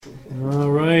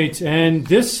right, and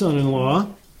this son-in-law.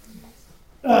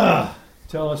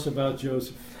 Tell us about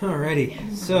Joseph.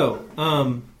 Alrighty. So,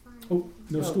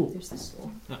 No stool. There's the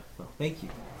stool. well, thank you.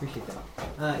 Appreciate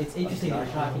that. It's interesting that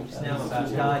we're talking just now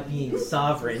about God being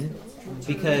sovereign,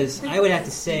 because I would have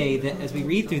to say that as we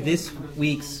read through this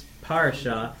week's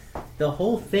parasha, the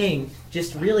whole thing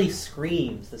just really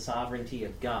screams the sovereignty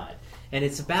of God. And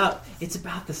it's about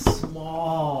the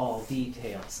small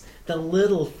details, the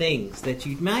little things that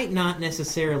you might not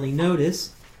necessarily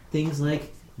notice, things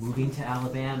like moving to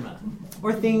Alabama,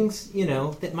 or things,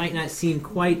 that might not seem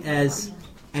quite as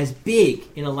big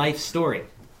in a life story.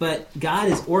 But God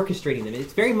is orchestrating them.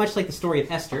 It's very much like the story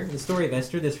of Esther. In the story of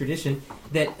Esther, this tradition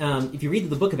that if you read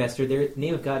the book of Esther, the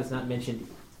name of God is not mentioned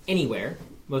anywhere.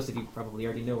 Most of you probably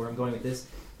already know where I'm going with this.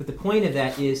 But the point of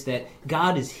that is that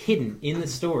God is hidden in the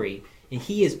story, and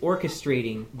he is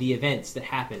orchestrating the events that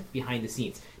happen behind the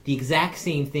scenes. The exact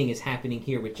same thing is happening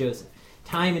here with Joseph.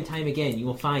 Time and time again, you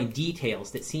will find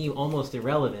details that seem almost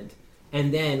irrelevant,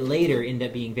 and then later end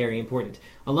up being very important.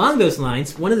 Along those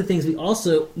lines, one of the things we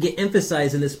also get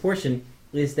emphasized in this portion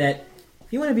is that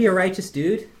if you want to be a righteous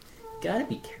dude, you gotta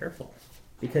be careful.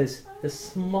 Because the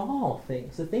small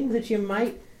things, the things that you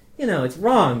might, it's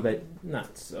wrong, but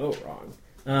not so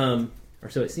wrong, or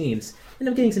so it seems, end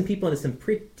up getting some people into some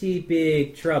pretty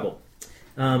big trouble,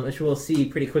 which we'll see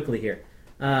pretty quickly here.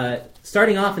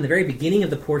 Starting off in the very beginning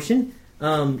of the portion,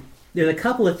 there's a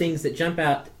couple of things that jump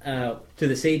out to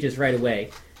the sages right away.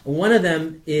 One of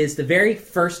them is the very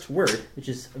first word, which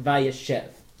is Vayeshev.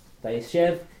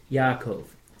 Vayeshev Yaakov.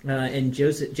 And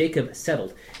Jacob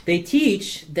settled. They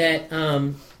teach that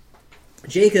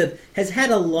Jacob has had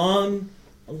a long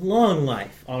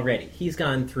life already. He's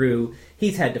had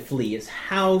to flee his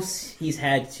house. He's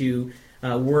had to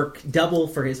work double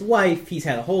for his wife. He's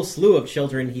had a whole slew of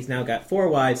children. He's now got 4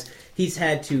 wives. He's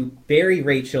had to bury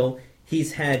Rachel.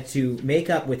 He's had to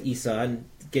make up with Esau and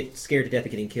get scared to death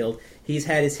of getting killed. He's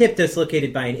had his hip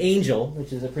dislocated by an angel,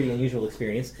 which is a pretty unusual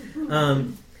experience.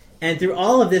 And through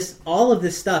all of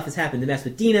this stuff has happened to mess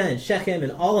with Dinah and Shechem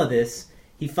and all of this.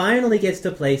 He finally gets to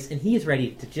a place, and he is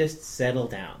ready to just settle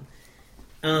down.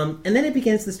 And then it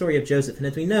begins the story of Joseph. And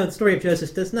as we know, the story of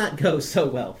Joseph does not go so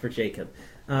well for Jacob.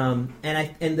 And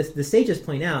the sages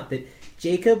point out that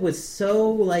Jacob was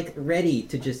so ready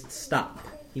to just stop.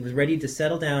 He was ready to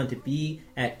settle down, to be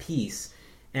at peace.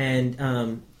 And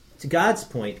to God's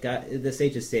point, the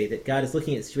sages say that God is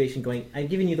looking at the situation going, I've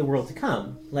given you the world to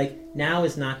come. Now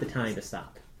is not the time to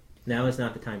stop. Now is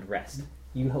not the time to rest.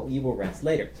 You will rest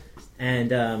later.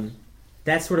 And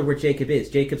that's sort of where Jacob is.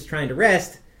 Jacob's trying to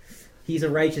rest. He's a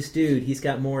righteous dude. He's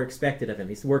got more expected of him.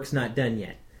 His work's not done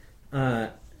yet.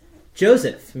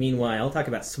 Joseph, meanwhile, talk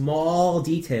about small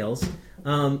details.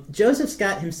 Joseph's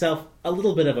got himself a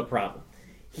little bit of a problem.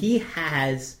 He's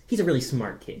a really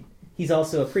smart kid. He's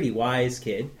also a pretty wise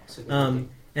kid. And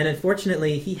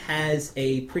unfortunately, he has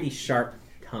a pretty sharp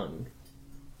tongue.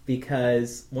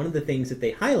 Because one of the things that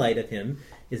they highlight of him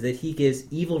is that he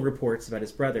gives evil reports about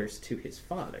his brothers to his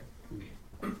father.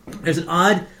 There's an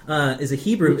odd, as a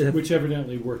Hebrew... Which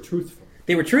evidently were truthful.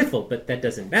 They were truthful, but that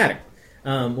doesn't matter.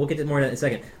 We'll get to more of that in a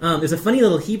second. There's a funny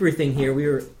little Hebrew thing here.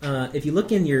 If you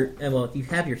look in if you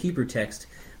have your Hebrew text,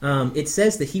 it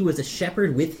says that he was a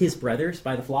shepherd with his brothers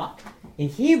by the flock. In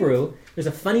Hebrew, there's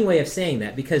a funny way of saying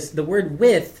that, because the word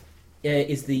with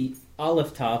is the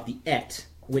aleph tav, the et,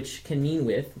 which can mean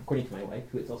with, according to my wife,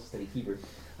 who has also studied Hebrew.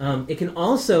 It can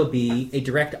also be a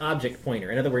direct object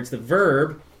pointer. In other words, the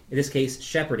verb, in this case,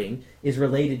 shepherding, is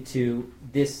related to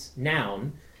this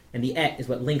noun, and the et is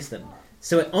what links them.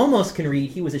 So it almost can read,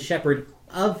 he was a shepherd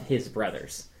of his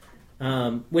brothers,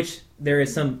 which there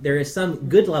is some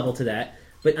good level to that.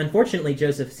 But unfortunately,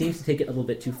 Joseph seems to take it a little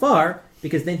bit too far,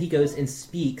 because then he goes and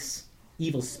speaks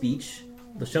evil speech,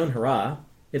 lashon hara,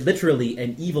 literally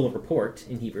an evil report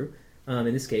in Hebrew,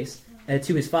 in this case,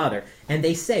 to his father. And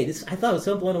they say, I thought I was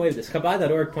so blown away with this.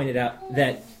 Chabad.org pointed out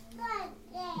that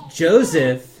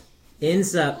Joseph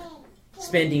ends up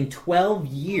spending 12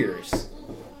 years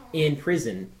in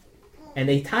prison, and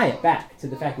they tie it back to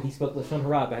the fact that he spoke lashon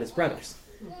hara about his brothers.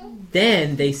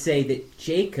 Then they say that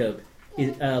Jacob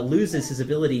loses his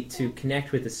ability to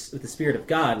connect with the Spirit of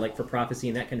God, for prophecy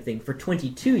and that kind of thing, for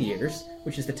 22 years,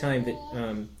 which is the time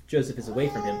that Joseph is away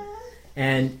from him.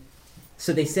 And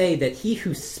so they say that he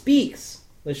who speaks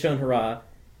lashon hara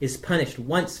is punished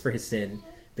once for his sin,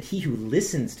 but he who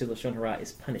listens to lashon hara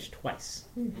is punished twice.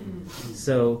 Mm-hmm.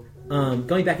 So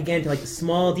going back again to the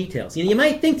small details, you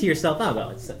might think to yourself,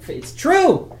 it's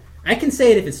true. I can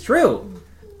say it if it's true,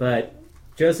 but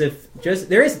Joseph,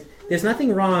 there's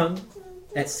nothing wrong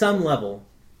at some level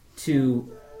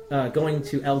to going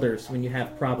to elders when you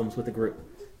have problems with a group.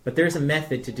 But there's a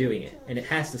method to doing it, and it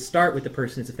has to start with the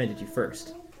person that's offended you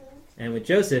first. And with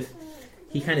Joseph,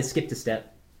 he kind of skipped a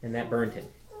step, and that burned him.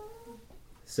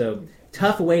 So,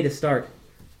 tough way to start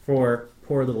for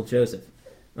poor little Joseph.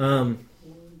 Poor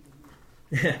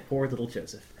little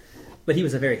Joseph. But he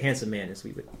was a very handsome man, as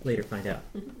we would later find out.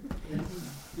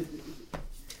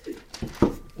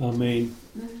 Amen.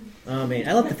 Amen.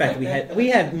 I love the fact that we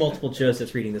had multiple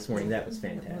Josephs reading this morning. That was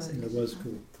fantastic. That was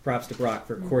cool. Props to Brock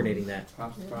for coordinating that.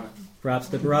 Props to Brock. Props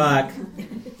to Brock.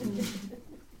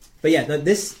 But yeah,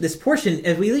 this portion,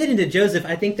 as we get into Joseph,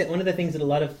 I think that one of the things that a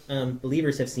lot of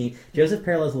believers have seen, Joseph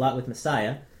parallels a lot with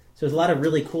Messiah. So there's a lot of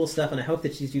really cool stuff, and I hope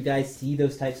that as you guys see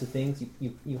those types of things,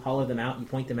 you holler them out, you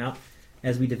point them out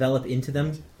as we develop into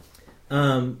them,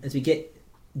 as we get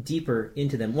deeper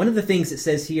into them. One of the things it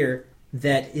says here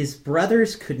that his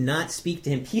brothers could not speak to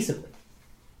him peaceably.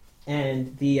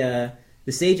 And the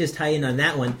sages tie in on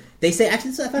that one. They say,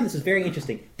 actually, I found this was very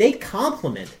interesting. They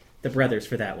compliment the brothers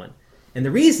for that one. And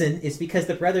the reason is because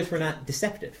the brothers were not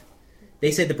deceptive.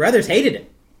 They said the brothers hated him.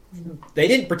 They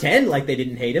didn't pretend like they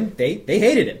didn't hate him. They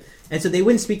hated him. And so they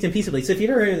wouldn't speak to him peaceably. So if you've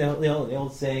ever heard the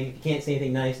old saying, if you can't say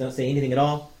anything nice, don't say anything at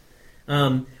all.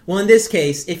 Well, in this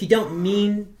case, if you don't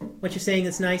mean what you're saying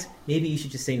that's nice, maybe you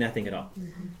should just say nothing at all.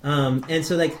 And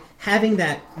so, like, having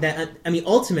that, I mean,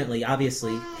 ultimately,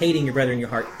 obviously, hating your brother in your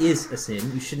heart is a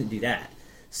sin. You shouldn't do that.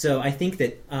 So I think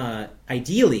that,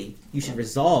 ideally, you should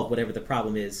resolve whatever the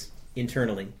problem is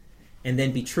internally, and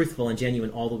then be truthful and genuine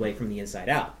all the way from the inside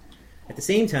out. At the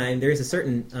same time, there is a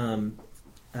certain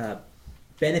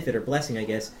benefit or blessing, I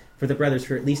guess, for the brothers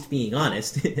for at least being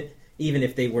honest, even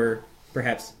if they were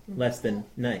perhaps less than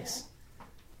nice.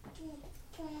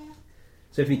 So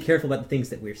we have to be careful about the things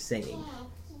that we're saying.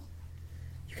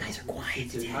 You guys are quiet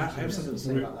today. I have something to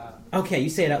say about that. Okay, you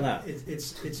say it out loud.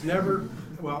 It's never,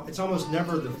 well, it's almost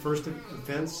never the first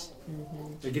offense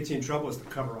that gets you in trouble. It's the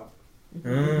cover-up.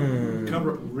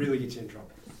 Cover-up really gets you in trouble.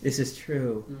 This is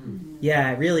true.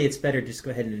 Yeah, really, it's better just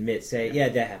go ahead and admit, say, yeah,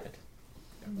 that happened.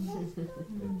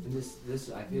 And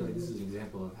this I feel like this is an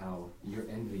example of how your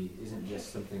envy isn't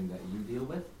just something that you deal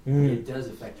with. It does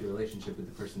affect your relationship with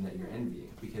the person that you're envying,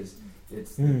 because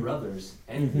it's the brothers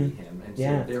envy him, and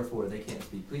so therefore they can't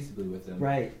speak peaceably with him.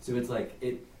 Right. So it's like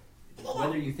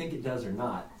whether you think it does or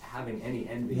not, having any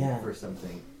envy for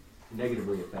something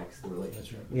negatively affects the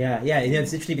relationship. That's right. Yeah.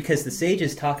 It's interesting because the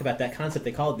sages talk about that concept.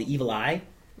 They call it the evil eye,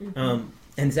 and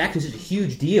it's actually such a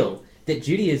huge deal that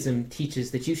Judaism teaches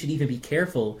that you should even be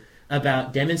careful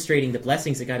about demonstrating the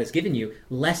blessings that God has given you,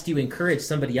 lest you encourage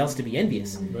somebody else to be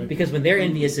envious. Right. Because when they're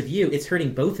envious of you, it's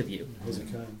hurting both of you.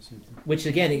 Hezekiah, same thing. Which,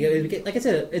 again, like I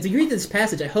said, as you read this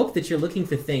passage, I hope that you're looking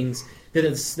for things that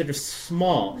are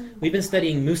small. We've been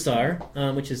studying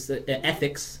Musar, which is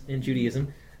ethics in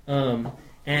Judaism. And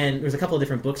there's a couple of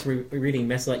different books. We're reading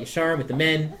Meselat Yesharim with the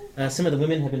men. Some of the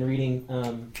women have been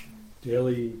reading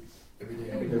Daily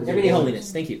Everyday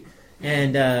Holiness. Thank you.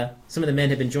 And some of the men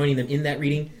have been joining them in that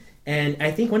reading. And I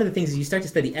think one of the things is you start to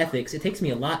study ethics, it takes me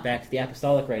a lot back to the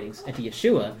apostolic writings and to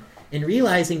Yeshua, and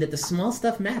realizing that the small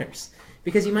stuff matters.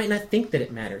 Because you might not think that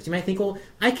it matters. You might think, well,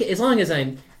 as long as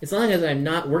I'm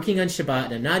not working on Shabbat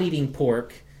and I'm not eating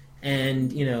pork,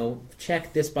 and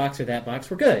check this box or that box,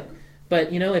 we're good.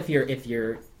 But if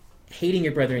you're hating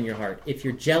your brother in your heart, if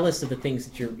you're jealous of the things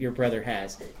that your brother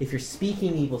has, if you're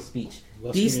speaking evil speech,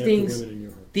 these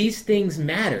things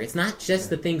matter. It's not just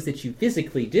the things that you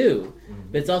physically do,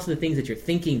 but it's also the things that you're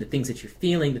thinking, the things that you're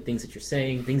feeling, the things that you're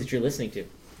saying, the things that you're listening to.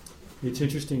 It's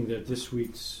interesting that this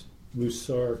week's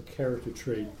Musar character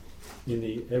trait in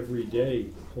the everyday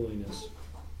holiness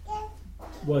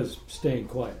was staying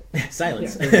quiet.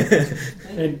 Silence.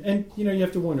 And you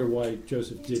have to wonder why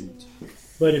Joseph didn't.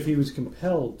 But if he was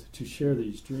compelled to share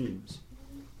these dreams,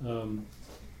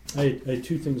 I had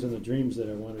two things on the dreams that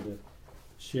I wanted to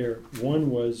share. One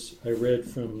was I read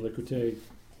from Likutei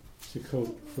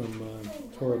Sukkot from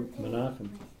Torah Menachem.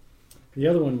 The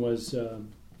other one was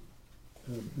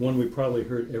one we probably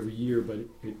heard every year, but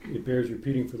it bears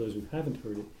repeating for those who haven't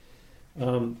heard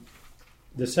it.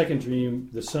 The second dream,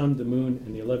 the sun, the moon,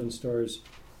 and the 11 stars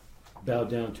bow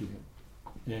down to him.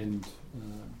 And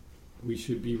we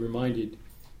should be reminded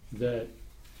that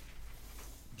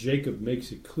Jacob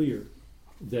makes it clear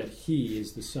that he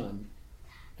is the sun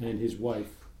and his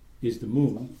wife is the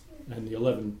moon, and the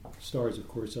 11 stars, of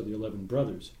course, are the 11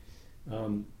 brothers.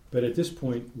 But at this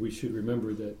point, we should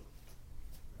remember that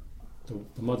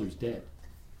the mother's dead.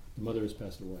 The mother has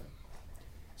passed away.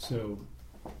 So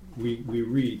we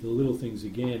read the little things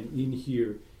again in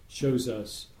here shows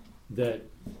us that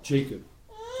Jacob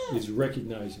is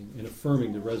recognizing and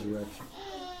affirming the resurrection.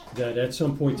 That at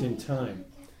some point in time,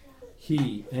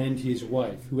 he and his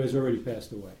wife, who has already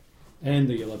passed away, and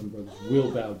the 11 brothers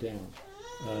will bow down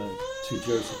to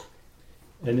Joseph.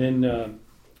 And then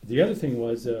the other thing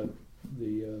was the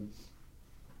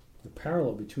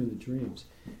parallel between the dreams.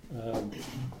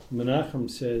 Menachem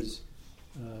says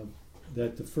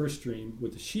that the first dream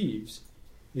with the sheaves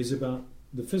is about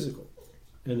the physical,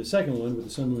 and the second one with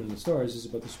the sun, moon, and the stars is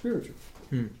about the spiritual.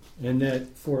 And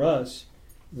that for us,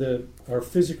 our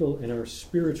physical and our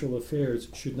spiritual affairs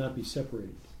should not be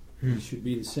separated. We should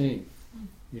be the same.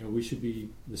 We should be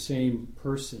the same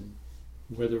person,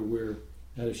 whether we're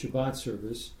at a Shabbat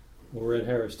service or at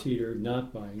Harris Teeter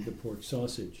not buying the pork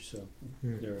sausage. So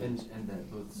there it is. And that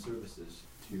both services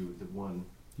to the one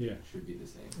should be the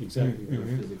same. Exactly.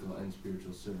 Physical and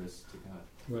spiritual service to God.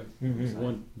 Right.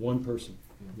 One person.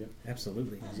 Yeah.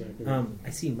 Absolutely. Exactly. I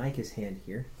see Micah's hand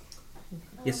here.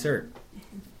 Yes, sir.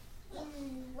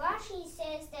 Rashi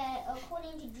says that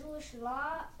according to Jewish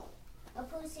law, a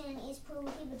person is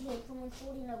prohibited from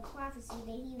unfolding a prophecy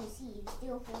that he received.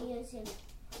 Therefore, Joseph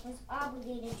was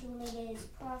obligated to relate his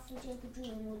prophetic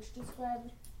dream, which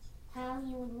described how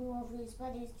he would rule over his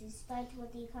brothers despite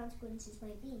what the consequences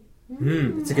might be.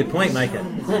 That's a good point, Micah.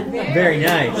 Very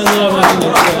nice. I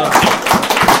love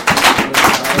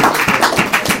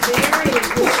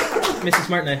Mrs.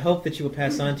 Martin, I hope that you will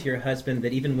pass on to your husband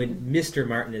that even when Mr.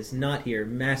 Martin is not here,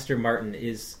 Master Martin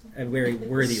is a very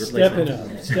worthy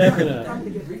replacement. Stepping up.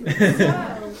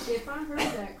 So, if I heard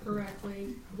that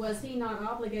correctly, was he not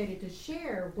obligated to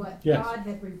share what Yes. God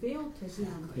had revealed to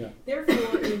him? Yeah.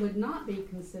 Therefore, it would not be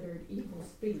considered evil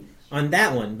speech. On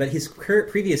that one, but his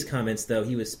previous comments, though,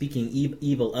 he was speaking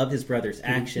evil of his brother's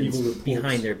actions Evil reports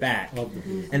behind their back. of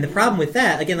the And the problem with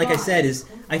that, again, like I said, is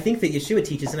I think that Yeshua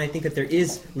teaches, and I think that there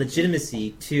is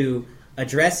legitimacy to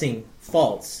addressing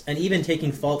faults and even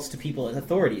taking faults to people as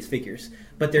authorities figures.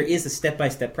 But there is a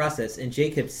step-by-step process, and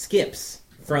Jacob skips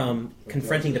from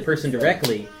confronting the person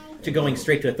directly to going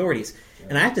straight to authorities.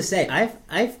 And I have to say,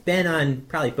 I've been on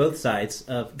probably both sides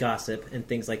of gossip and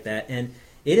things like that, and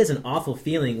it is an awful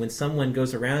feeling when someone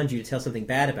goes around you to tell something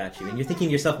bad about you, and you're thinking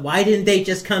to yourself, why didn't they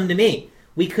just come to me?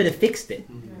 We could have fixed it.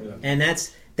 And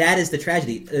that is the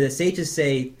tragedy. The sages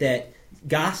say that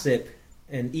gossip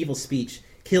and evil speech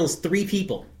kills 3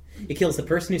 people. It kills the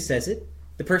person who says it,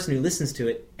 the person who listens to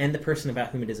it, and the person about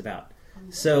whom it is about.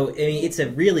 So, I mean, it's a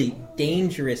really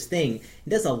dangerous thing. It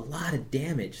does a lot of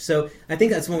damage. So, I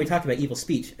think that's when we talk about evil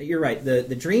speech. You're right. The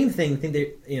dream thing, I think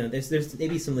that, there's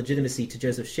maybe some legitimacy to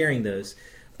Joseph sharing those.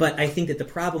 But I think that the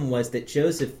problem was that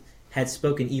Joseph had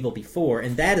spoken evil before,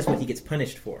 and that is what he gets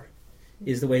punished for,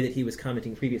 is the way that he was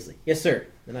commenting previously. Yes, sir.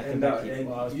 And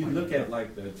you look at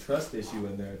like the trust issue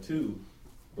in there too,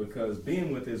 because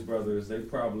being with his brothers, they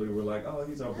probably were like, "Oh,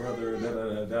 he's our brother." Da,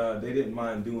 da, da, da. They didn't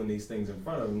mind doing these things in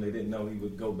front of him. They didn't know he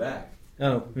would go back.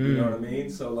 Oh, you know what I mean?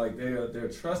 So like they're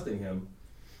trusting him,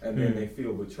 and then they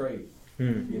feel betrayed.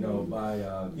 By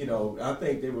I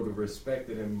think they would have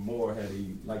respected him more had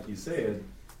he, like you said,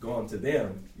 gone to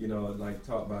them. Like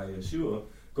taught by Yeshua,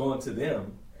 gone to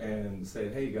them and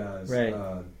said, "Hey guys,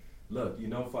 look,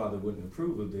 Father wouldn't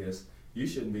approve of this. You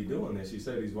shouldn't be doing this. You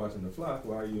said he's watching the flock.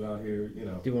 Why are you out here,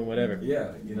 doing whatever?"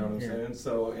 Yeah, you know what I'm saying?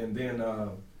 So, and then,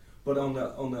 but on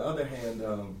the other hand,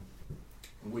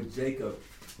 with Jacob,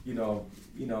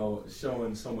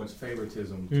 showing so much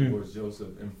favoritism towards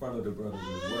Joseph in front of the brothers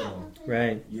as well.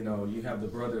 Right. You have the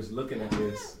brothers looking at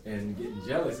this and getting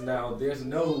jealous. Now, there's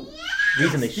no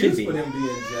reason they should be for them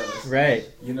being jealous. Right.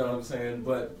 You know what I'm saying?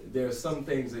 But there's some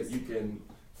things that you can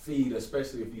feed,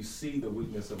 especially if you see the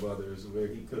weakness of others, where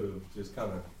he could have just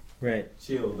kind of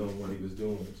chilled on what he was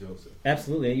doing with Joseph.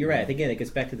 Absolutely, you're right. Again, it gets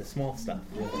back to the small stuff.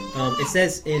 It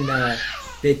says in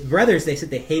the brothers, they said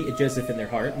they hated Joseph in their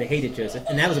heart. They hated Joseph,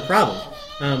 and that was a problem.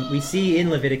 We see in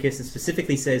Leviticus, it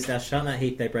specifically says, "Thou shalt not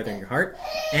hate thy brother in your heart."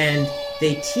 And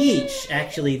they teach,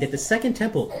 actually, that the second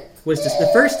temple the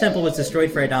first temple was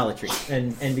destroyed for idolatry,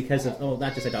 and because of,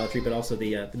 not just idolatry, but also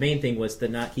the main thing was the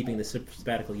not keeping the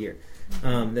sabbatical year.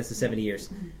 That's the 70 years.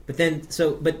 But then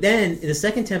the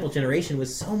second temple generation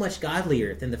was so much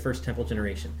godlier than the first temple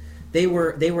generation. They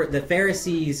were the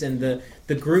Pharisees and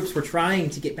the groups were trying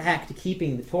to get back to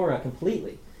keeping the Torah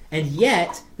completely. And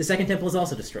yet, the second temple was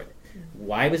also destroyed.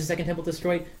 Why was the second temple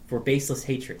destroyed? For baseless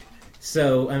hatred.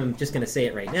 So I'm just going to say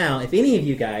it right now. If any of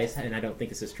you guys, and I don't think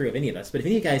this is true of any of us, but if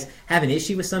any of you guys have an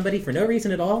issue with somebody for no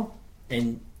reason at all,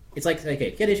 and it's like, okay,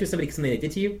 if you got an issue with somebody because something they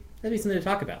did to you, that'd be something to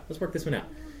talk about. Let's work this one out.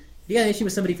 If you got an issue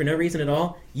with somebody for no reason at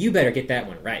all, you better get that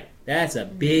one right. That's a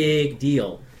big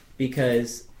deal,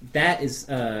 because that's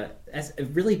a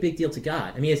really big deal to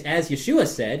God. I mean, as Yeshua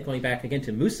said, going back again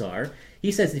to Musar,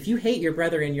 he says, if you hate your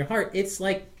brother in your heart, it's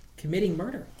like committing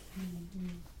murder.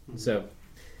 So,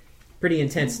 pretty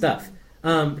intense stuff.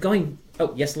 Oh,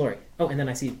 yes, Lori. Oh, and then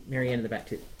I see Marianne in the back,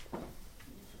 too.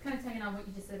 Kind of tagging on what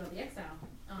you just said about the exile.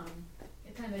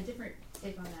 It's kind of a different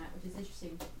take on that, which is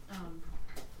interesting.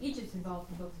 Egypt's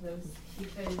involved in both of those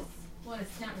because, well,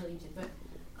 it's not really Egypt, but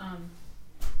I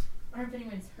don't know if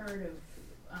anyone's heard of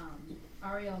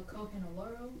Ariel Cohen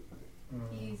Oloro.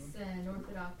 He's an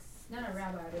Orthodox, not a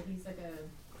rabbi, but he's like a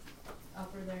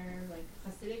upper there, like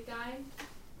Hasidic guy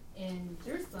in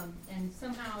Jerusalem, and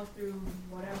somehow through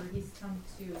whatever he's come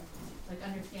to like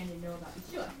understand and know about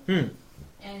Yeshua.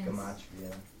 And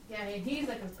Gematria. yeah, and he's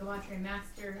like a Gematria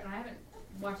master, and I haven't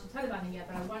watched a ton about him yet,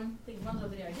 but one little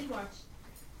video I did watch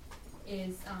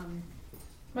is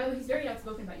by the way, he's very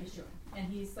outspoken about Yeshua,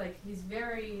 and he's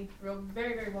very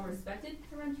very well respected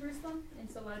around Jerusalem, and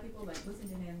so a lot of people like listen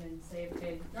to him and say,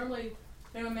 okay, normally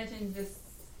if anyone mentions this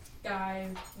guy,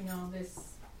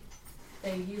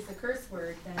 they use the curse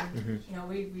word, then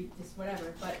we just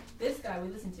whatever. But this guy we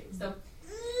listen to. So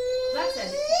that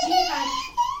said, he had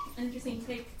an interesting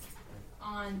take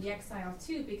on the exile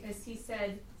too, because he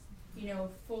said,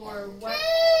 for what.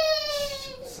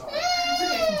 Sorry. I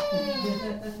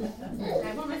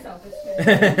want myself. It's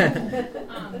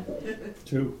good.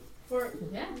 Two.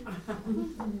 Yeah.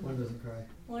 One doesn't cry.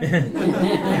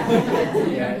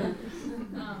 Yeah.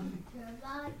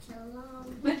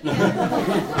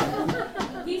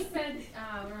 He said,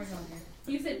 where am I going here?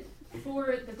 He said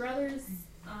for the brothers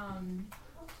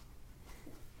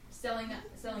selling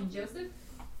Joseph,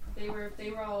 they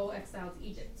were all exiled to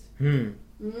Egypt. And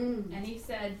he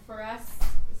said for us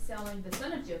selling the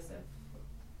son of Joseph,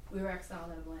 we were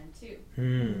exiled out of the land too.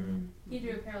 He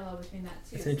drew a parallel between that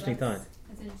too. That's an interesting thought.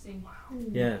 That's interesting.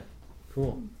 Yeah,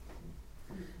 cool.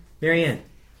 Marianne.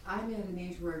 I'm at an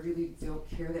age where I really don't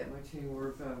care that much anymore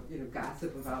about,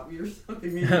 gossip about me or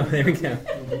something. Oh, there we go.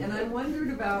 And I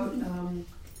wondered about,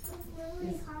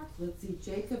 let's see,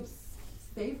 Jacob's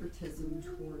favoritism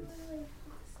towards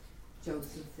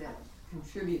Joseph that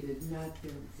contributed, not that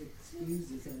it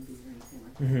excuses envy or anything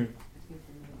like that. I think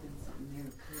there might have been something there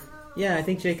too. Yeah, I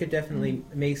think Jacob definitely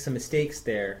makes some mistakes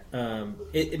there.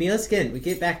 We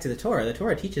get back to the Torah. The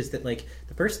Torah teaches that,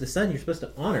 the son you're supposed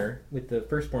to honor with the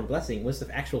firstborn blessing was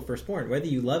the actual firstborn, whether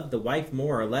you love the wife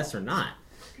more or less or not.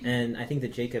 And I think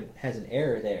that Jacob has an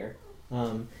error there.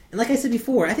 And like I said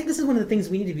before, I think this is one of the things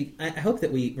we need to be. I hope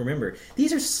that we remember.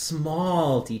 These are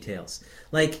small details.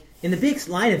 Like in the big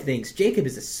line of things, Jacob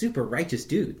is a super righteous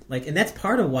dude. And that's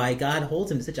part of why God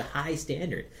holds him to such a high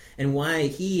standard, and why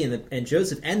he and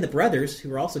Joseph and the brothers,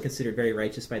 who are also considered very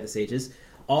righteous by the sages,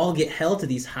 all get held to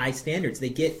these high standards. They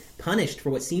get punished for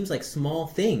what seems like small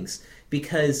things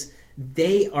because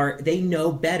they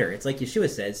know better. It's like Yeshua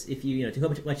says, if to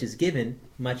whom much is given,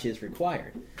 much is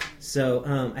required.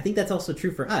 So I think that's also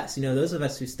true for us. Those of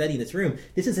us who study in this room,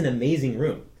 this is an amazing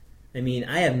room. I mean,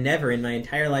 I have never in my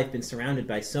entire life been surrounded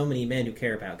by so many men who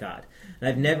care about God. And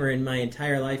I've never in my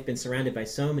entire life been surrounded by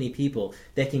so many people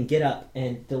that can get up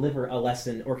and deliver a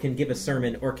lesson or can give a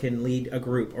sermon or can lead a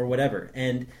group or whatever.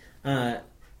 And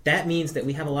that means that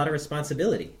we have a lot of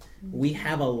responsibility. We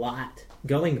have a lot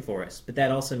going for us, but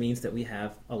that also means that we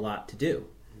have a lot to do.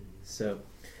 So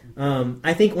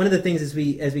I think one of the things as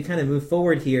we kind of move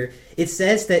forward here, it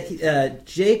says that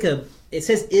it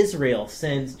says Israel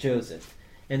sends Joseph.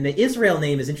 And the Israel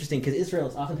name is interesting because Israel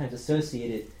is oftentimes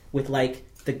associated with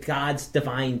the God's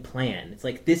divine plan. It's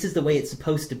this is the way it's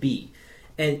supposed to be.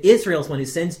 And Israel's one who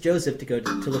sends Joseph to go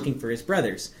to looking for his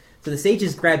brothers. So the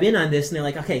sages grab in on this and they're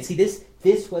like, okay, see,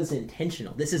 this was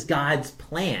intentional. This is God's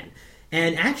plan.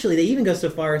 And actually, they even go so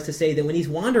far as to say that when he's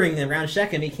wandering around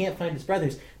Shechem, he can't find his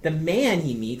brothers. The man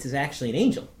he meets is actually an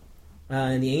angel.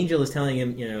 And the angel is telling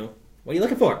him, what are you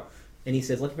looking for? And he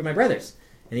says, looking for my brothers.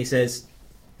 And he says,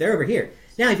 they're over here.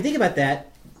 Now, if you think about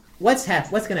that, what's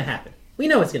going to happen? We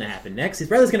know what's going to happen next. His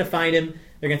brother's going to find him.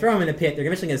 They're going to throw him in a pit. They're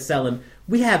eventually going to sell him.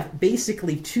 We have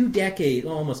basically a decade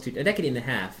and a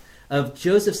half of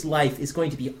Joseph's life is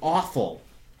going to be awful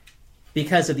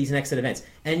because of these next set of events.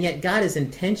 And yet God is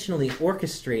intentionally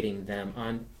orchestrating them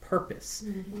on purpose.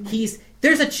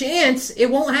 There's a chance it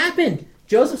won't happen.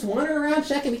 Joseph's wandering around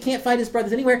Shechem. He can't find his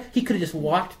brothers anywhere. He could have just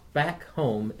walked back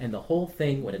home and the whole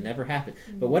thing would have never happened.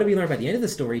 But what do we learn by the end of the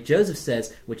story? Joseph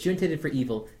says, what you intended for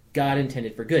evil, God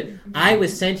intended for good. I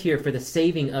was sent here for the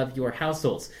saving of your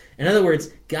households. In other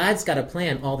words, God's got a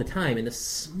plan all the time, and the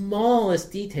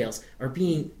smallest details are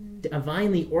being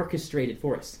divinely orchestrated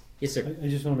for us. Yes, sir. I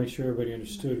just want to make sure everybody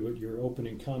understood what your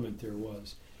opening comment there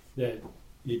was, that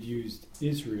it used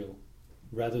Israel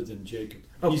rather than Jacob.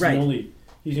 Oh, right.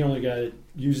 He's the only guy that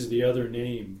uses the other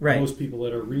name. Right. Most people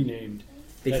that are renamed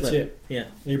Big That's flip. it. Yeah.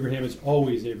 Abraham is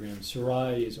always Abraham.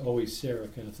 Sarai is always Sarah,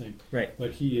 kind of thing. Right.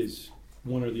 But he is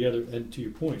one or the other. And to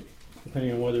your point,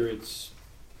 depending on whether it's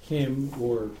him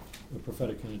or a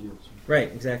prophetic kind of deal. So.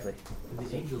 Right. Exactly.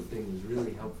 The angel thing was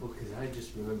really helpful because I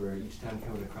just remember each time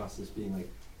coming across this being like,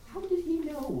 how did he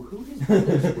know who his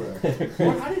brothers were?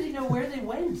 Or how did he know where they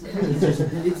went?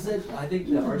 It said, I think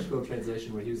the ArtScroll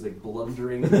translation where he was like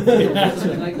blundering or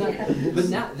something like that. But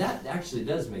now that actually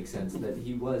does make sense, that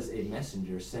he was a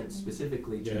messenger sent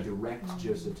specifically to direct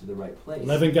Joseph to the right place.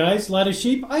 11 guys, a lot of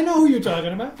sheep. I know who you're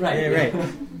talking about. Right. Yeah, right.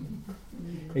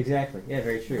 Exactly. Yeah,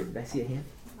 very true. Did I see a hand?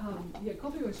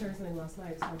 Kofi was sharing something last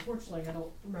night, so unfortunately I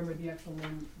don't remember the actual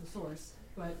name, the source,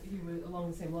 but he was,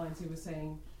 along the same lines, he was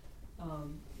saying,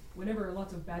 whenever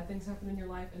lots of bad things happen in your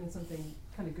life and then something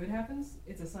kind of good happens,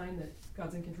 it's a sign that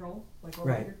God's in control. Like,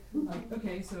 like,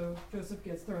 okay, so Joseph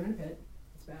gets thrown in a pit,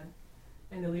 that's bad,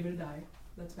 and they leave him to die,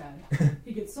 that's bad.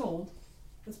 He gets sold,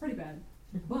 that's pretty bad.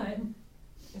 But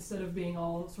instead of being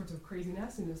all sorts of crazy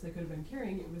nastiness they could have been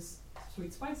carrying, it was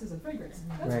sweet spices and fragrance.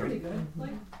 That's pretty good.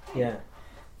 Like, yeah.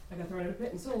 I got thrown in a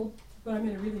pit and sold, but I'm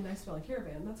in a really nice smelling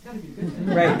caravan. That's got to be a good thing.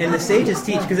 Right, and the sages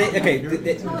teach, because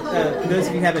those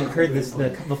of you who haven't heard this,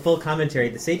 the full commentary,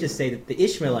 the sages say that the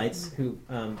Ishmaelites, who,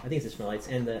 I think it's Ishmaelites,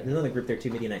 and there's another group there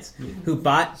too, Midianites, who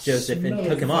bought Joseph and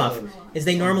took him off, is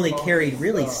they normally carried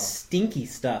really stinky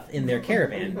stuff in their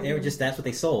caravan. They were just, that's what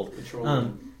they sold.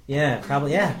 Yeah,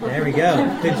 probably, yeah, there we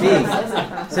go. Could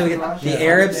be. So we get the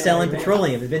Arabs selling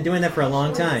petroleum. They've been doing that for a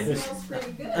long time.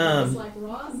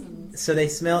 So it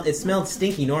smelled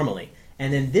stinky normally.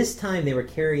 And then this time they were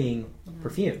carrying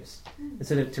perfumes. And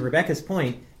so to Rebecca's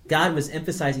point, God was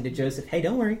emphasizing to Joseph, hey,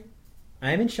 don't worry.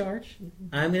 I'm in charge.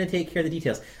 I'm going to take care of the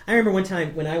details. I remember one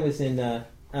time when I was in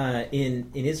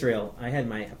Israel, I had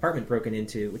my apartment broken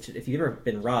into, which if you've ever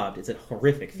been robbed, it's a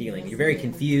horrific feeling. You're very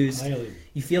confused.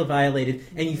 You feel violated,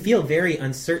 and you feel very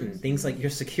uncertain. Things like your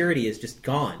security is just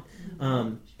gone.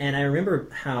 And I remember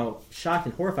how shocked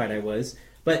and horrified I was.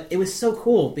 But it was so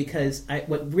cool because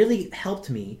what really helped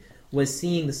me was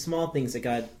seeing the small things that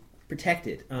God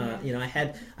protected. I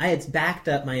had backed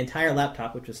up my entire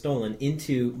laptop, which was stolen,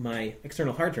 into my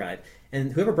external hard drive,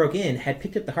 and whoever broke in had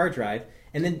picked up the hard drive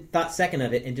and then thought second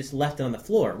of it and just left it on the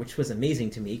floor, which was amazing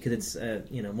to me because it's a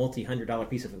multi-$100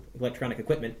 piece of electronic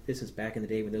equipment. This is back in the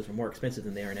day when those were more expensive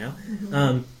than they are now.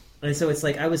 And so it's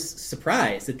like I was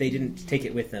surprised that they didn't take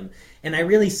it with them. And I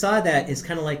really saw that as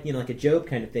kind of like, like a Job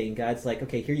kind of thing. God's like,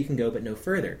 okay, here you can go, but no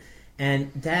further.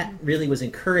 And that really was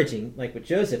encouraging, like with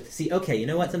Joseph, to see, okay, you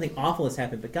know what, something awful has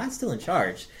happened, but God's still in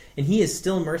charge. And he is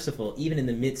still merciful, even in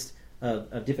the midst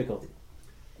of difficulty.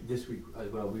 This week as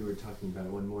well, we were talking about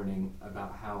one morning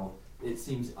about how it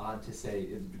seems odd to say,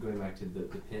 going back to the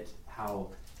pit, how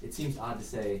it seems odd to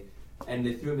say, and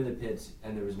they threw him in the pit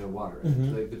and there was no water.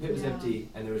 Like the pit was empty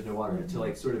and there was no water. To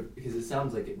like sort of, because it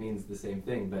sounds like it means the same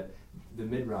thing, but the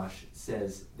Midrash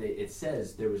says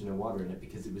there was no water in it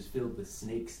because it was filled with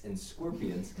snakes and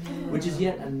scorpions, which is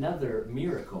yet another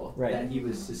miracle that he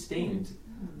was sustained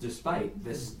despite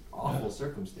this awful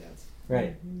circumstance.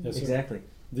 Right. Exactly.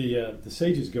 The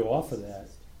sages go off of that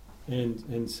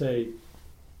and say,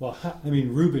 well,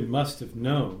 Reuben must have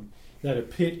known that a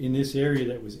pit in this area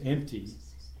that was empty,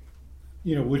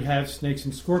 would have snakes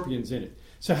and scorpions in it.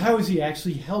 So how is he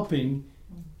actually helping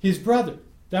his brother?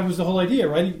 That was the whole idea,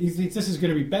 right? He thinks this is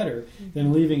going to be better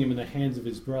than leaving him in the hands of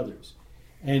his brothers.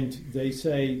 And they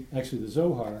say, actually the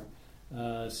Zohar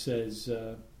says,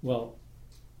 well,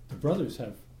 the brothers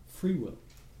have free will.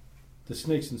 The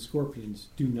snakes and scorpions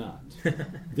do not.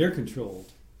 They're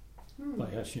controlled by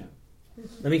Hashem.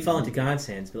 Let me fall into God's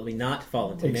hands, but let me not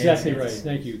fall into man's hands. Exactly right.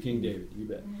 Thank you, King David. You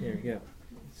bet. There we go.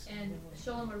 And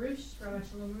Sholem Arush, Rabbi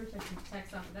Sholem Arush, actually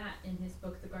texts off of that in his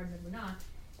book, The Garden of Munah,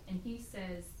 and he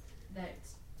says that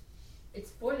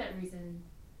it's for that reason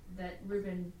that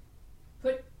Reuben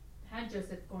had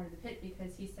Joseph go into the pit,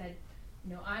 because he said,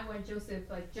 I want Joseph,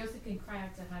 like Joseph can cry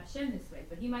out to Hashem this way,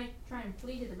 but he might try and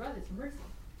plead to the brothers for mercy.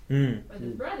 But the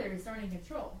brothers aren't in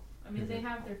control. They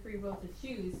have their free will to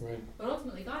choose, but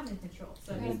ultimately God's in control.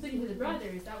 So if he's pleading to the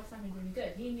brothers, that was not going to do any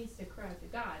good. He needs to cry out to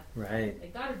God. Right.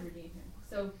 That God would redeem him.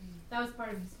 So that was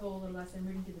part of his whole little lesson,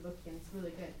 reading through the book again. It's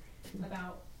really good.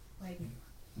 About,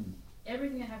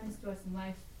 everything that happens to us in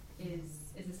life is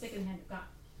a stick in the hand of God.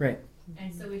 Right.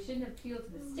 And so we shouldn't appeal to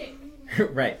the stick.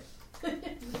 Right.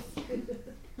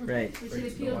 Right. We should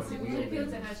appeal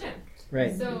to Hashem.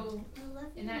 Right. So,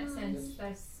 in that sense,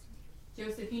 that's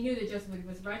Joseph. He knew that Joseph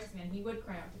was a righteous man. He would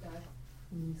cry out to God.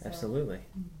 So absolutely.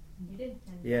 He did.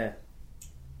 Yeah.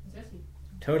 Was rescued.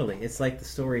 Totally. It's like the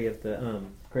story of the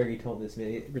Gregory told this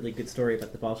really good story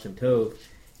about the Baal Shem Tov,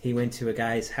 he went to a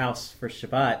guy's house for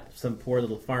Shabbat, some poor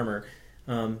little farmer,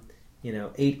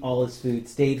 ate all his food,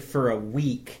 stayed for a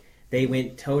week. They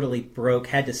went totally broke,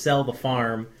 had to sell the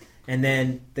farm, and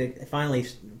then finally,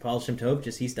 Baal Shem Tov,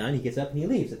 he's done, he gets up and he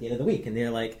leaves at the end of the week, and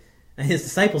they're like, and his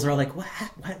disciples are all like,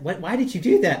 what, why did you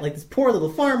do that? Like, this poor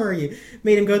little farmer, you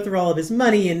made him go through all of his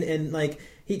money, and like,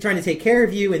 he trying to take care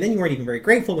of you, and then you weren't even very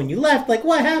grateful when you left. Like,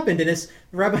 what happened? And as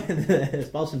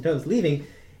Baal Shem Tov's leaving,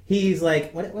 he's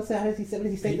like, what's that? What does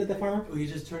he say to the farmer? He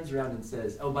just turns around and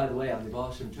says, oh, by the way, I'm the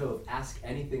Baal Shem Tov. Ask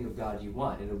anything of God you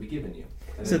want, and it'll be given you.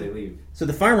 And then they leave. So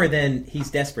the farmer then,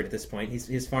 he's desperate at this point.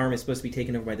 His farm is supposed to be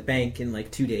taken over by the bank in like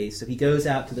 2 days. So he goes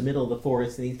out to the middle of the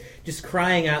forest, and he's just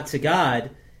crying out to God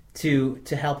to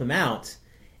help him out.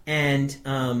 And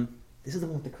this is the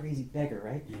one with the crazy beggar,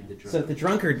 right? Yeah, so the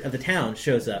drunkard of the town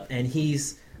shows up, and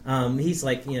he's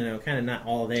like, kind of not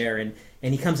all there. And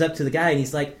he comes up to the guy, and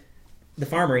he's like, the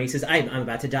farmer, and he says, I'm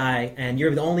about to die, and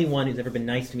you're the only one who's ever been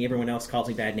nice to me. Everyone else calls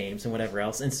me bad names and whatever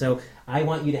else. And so I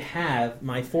want you to have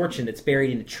my fortune that's buried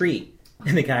in a tree.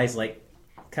 And the guy's like,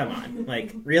 come on,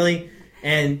 like, really?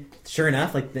 And sure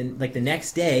enough, like the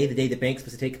next day, the day the bank's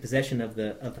supposed to take possession of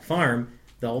the farm,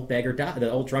 the old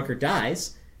drunkard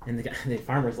dies. And the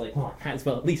farmer's like, well, I might as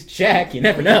well at least check. You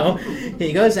never know. And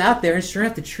he goes out there, and sure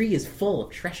enough, the tree is full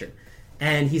of treasure.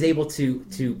 And he's able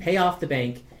to pay off the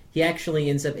bank. He actually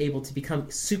ends up able to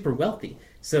become super wealthy.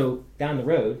 So down the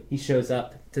road, he shows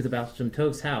up to the Baal Shem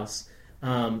Tov's house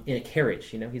in a carriage.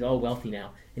 He's all wealthy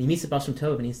now. And he meets the Baal Shem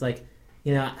Tov, and he's like,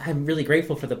 I'm really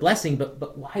grateful for the blessing,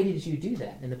 but why did you do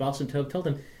that? And the Baal Shem Tov told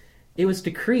him, it was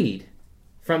decreed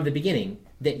from the beginning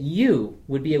that you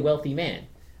would be a wealthy man.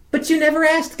 But you never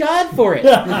asked God for it.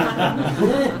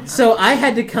 So I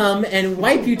had to come and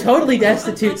wipe you totally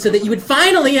destitute so that you would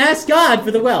finally ask God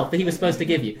for the wealth that he was supposed to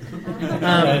give you.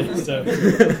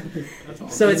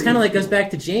 So it's kind of like goes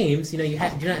back to James, you do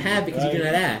not have because you do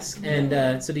not ask.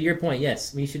 And so to your point,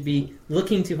 yes, we should be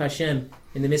looking to Hashem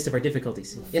in the midst of our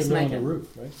difficulties. Yes, Micah. On the roof,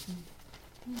 right?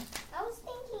 I was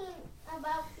thinking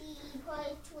about the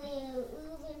part where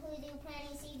Reuben, who they were planning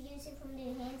to save Joseph from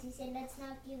their hands, he said, let's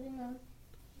not give him a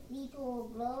lethal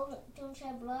blow, don't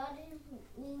shed blood.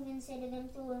 Reuben said to them,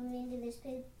 throw him into this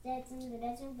pit that's in the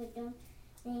desert, but don't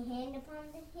lay hand upon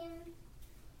him.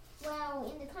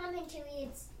 Well, in the commentary,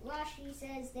 Rashi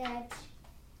says that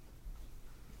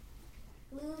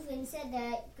Reuben said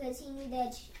that because he knew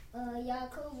that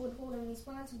Yaakov would hold him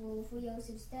responsible for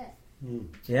Joseph's death.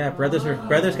 Yeah, brothers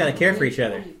got to care for each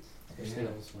other.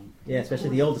 Yeah, especially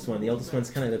the oldest one. The oldest one's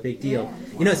kind of a big deal.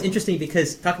 It's interesting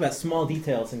because talk about small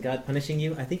details and God punishing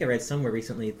you. I think I read somewhere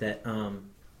recently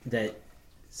that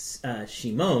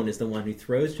Shimon is the one who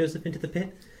throws Joseph into the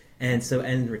pit. And so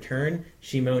in return,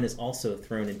 Shimon is also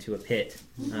thrown into a pit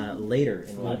later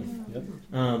in life.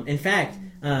 Yep. In fact,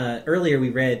 earlier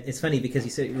we read, it's funny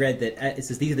because you read that it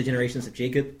says these are the generations of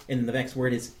Jacob, and the next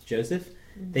word is Joseph.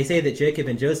 They say that Jacob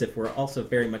and Joseph were also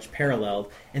very much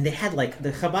paralleled, and they had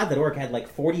the Chabad.org had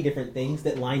 40 different things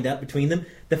that lined up between them.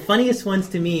 The funniest ones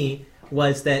to me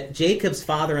was that Jacob's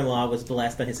father-in-law was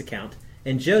blessed on his account,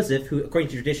 and Joseph, who according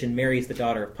to tradition marries the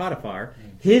daughter of Potiphar,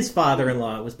 his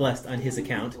father-in-law was blessed on his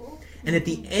account. And at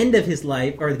the end of his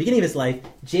life, or the beginning of his life,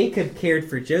 Jacob cared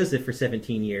for Joseph for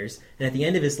 17 years, and at the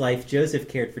end of his life, Joseph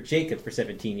cared for Jacob for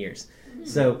 17 years.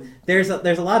 So there's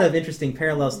a lot of interesting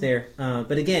parallels there.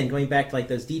 But again, going back to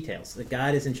those details, that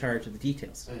God is in charge of the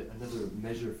details. Another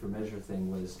measure for measure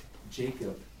thing was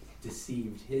Jacob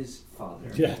deceived his father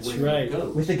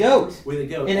with a goat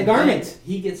in a garment.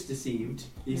 He gets deceived.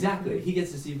 Exactly. He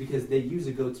gets deceived because they use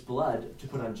a goat's blood to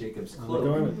put on Jacob's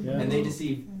clothes. And they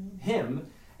deceive him.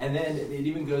 And then it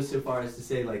even goes so far as to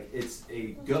say, it's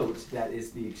a goat that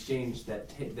is the exchange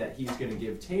that he's going to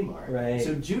give Tamar. Right.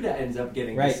 So Judah ends up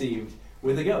getting deceived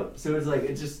with a goat. So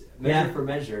it's just measure for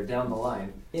measure down the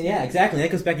line. Yeah, exactly.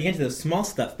 That goes back again to those small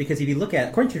stuff, because if you look at,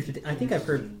 according to, I think I've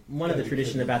heard one of the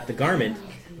tradition about the garment.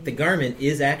 The garment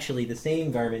is actually the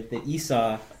same garment that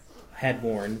Esau had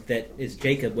worn, that is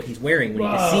Jacob, what he's wearing when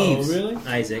he deceives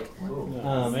Isaac.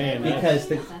 Because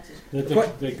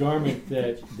the garment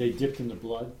that they dipped in the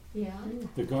blood,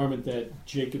 the garment that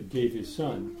Jacob gave his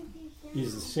son,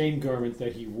 is the same garment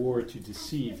that he wore to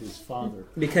deceive his father.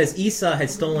 Because Esau had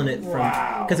stolen it from...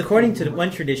 Because according to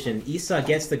one tradition, Esau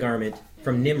gets the garment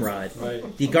from Nimrod.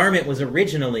 Right. The garment was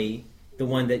originally the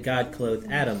one that God clothed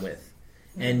Adam with.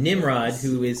 And Nimrod,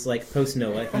 who is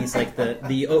post-Noah, he's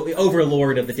the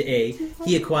overlord of the day,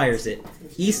 he acquires it.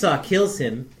 Esau kills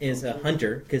him as a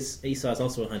hunter, because Esau is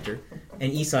also a hunter,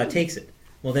 and Esau takes it.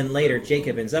 Well, then later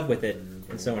Jacob ends up with it,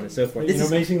 and so on and so forth. You know,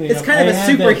 amazingly It's enough, kind of I a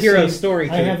have that superhero same- story.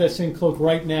 I have that same cloak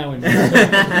right now in my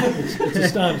it's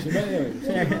astonishing. But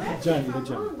anyway, Johnny, I'm good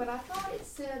job. wrong, but I thought it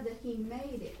said that he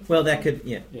made it. Well, that could,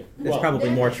 yeah. Yeah. That's Well, probably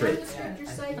Didn't more the true. scripture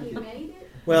say he made it?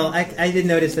 Well, I did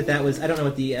notice that was, I don't know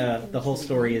what the whole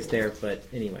story is there, but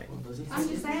anyway. I'm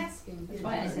just asking. It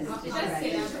does say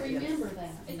that. Remember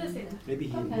that. It does say that. Maybe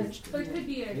he Okay. enriched But it could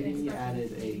be an Maybe he expression.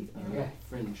 added a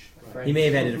fringe. He may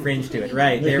have added a fringe to it.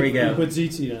 Right, there we You go. put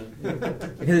tzitzit on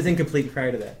it. Because it's incomplete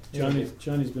prior to that.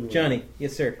 Johnny's been Johnny,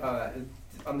 yes, sir.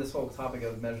 On this whole topic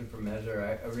of measure for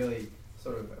measure, I really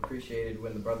sort of appreciated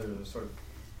when the brothers are sort of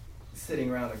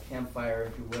sitting around a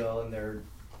campfire, if you will, and they're,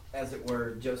 as it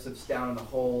were, Joseph's down in the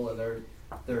hole, and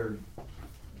they're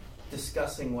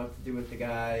discussing what to do with the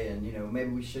guy, and you know, maybe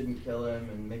we shouldn't kill him,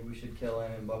 and maybe we should kill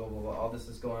him, and blah blah blah blah. All this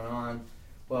is going on.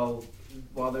 Well,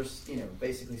 while they're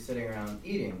basically sitting around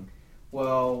eating,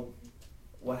 well,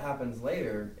 what happens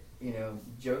later? You know,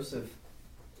 Joseph,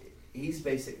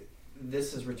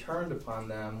 this is returned upon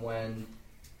them when,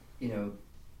 you know,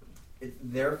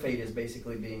 their fate is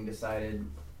basically being decided,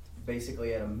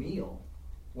 basically at a meal,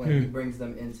 when he brings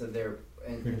them into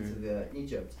into the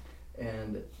Egypt,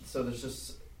 and so there's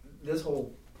just this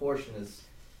whole portion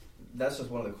that's just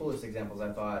one of the coolest examples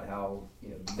I thought, how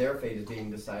their fate is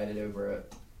being decided over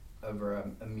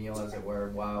a meal, as it were,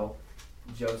 while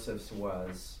Joseph's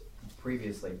was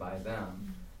previously by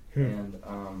them, and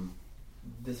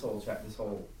this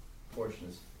whole portion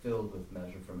is filled with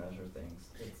measure for measure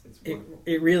things. It's wonderful.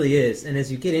 It really is. And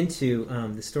as you get into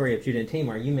the story of Judah and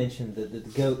Tamar, you mentioned the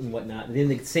goat and whatnot. Then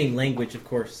the same language, of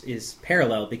course, is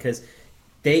parallel, because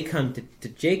they come to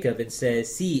Jacob and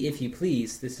says, "See, if you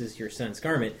please, this is your son's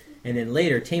garment." And then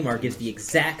later, Tamar gives the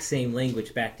exact same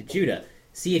language back to Judah.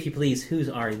 "See, if you please, whose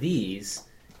are these?"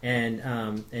 And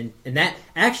that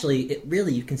actually, it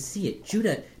really, you can see it.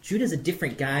 Judah's a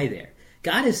different guy there.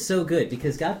 God is so good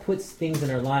because God puts things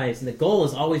in our lives, and the goal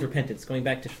is always repentance. Going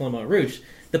back to Shlomo Arush,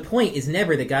 the point is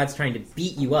never that God's trying to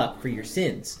beat you up for your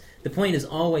sins. The point is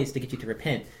always to get you to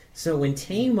repent. So when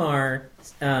Tamar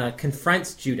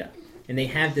confronts Judah, and they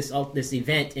have this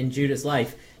event in Judah's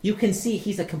life, you can see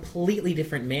he's a completely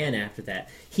different man after that.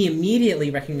 He immediately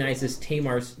recognizes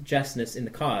Tamar's justness in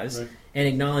the cause, right, and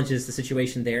acknowledges the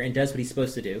situation there and does what he's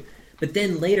supposed to do. But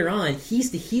then later on, he's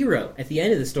the hero at the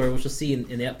end of the story, which we'll see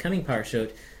in the upcoming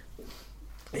parashot.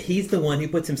 He's the one who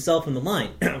puts himself on the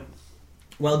line.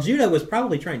 While Judah was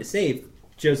probably trying to save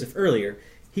Joseph earlier,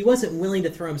 he wasn't willing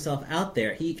to throw himself out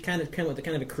there. He kind of went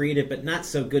with a creative but not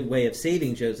so good way of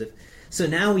saving Joseph. So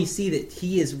now we see that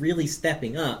he is really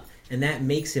stepping up, and that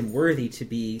makes him worthy to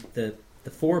be the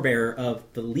forebearer of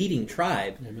the leading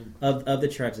tribe of the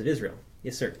tribes of Israel.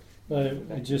 Yes, sir. I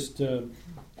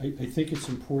think it's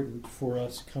important for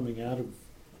us, coming out of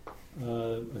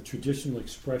a traditional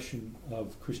expression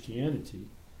of Christianity,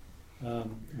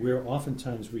 where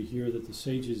oftentimes we hear that the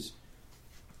sages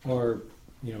are,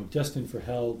 destined for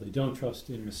hell, they don't trust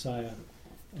in Messiah,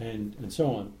 and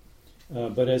so on.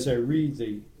 But as I read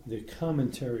the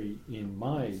commentary in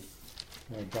my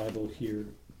Bible here,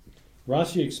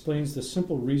 Rashi explains the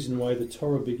simple reason why the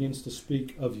Torah begins to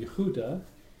speak of Yehuda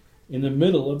in the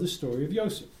middle of the story of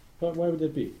Yosef. But why would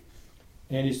that be?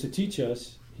 And is to teach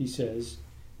us, he says,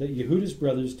 that Yehuda's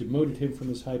brothers demoted him from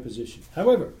his high position.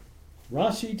 However,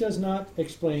 Rashi does not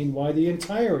explain why the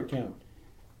entire account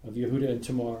of Yehuda and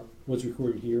Tamar was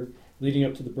recorded here, leading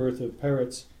up to the birth of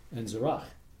Peretz and Zerach.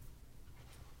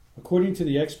 According to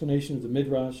the explanation of the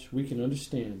Midrash, we can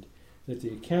understand that the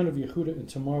account of Yehuda and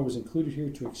Tamar was included here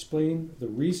to explain the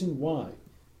reason why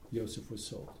Yosef was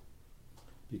sold.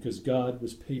 Because God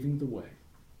was paving the way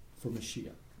for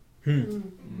Mashiach.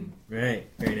 Right,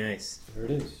 very nice. There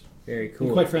it is. Very cool.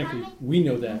 And quite frankly, we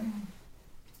know that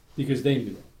because they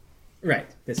knew that. Right,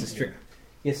 this is true.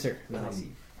 Yes, sir.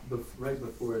 Right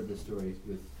before the story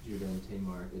with Judah and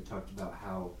Tamar, it talked about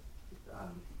how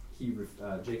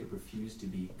Jacob refused to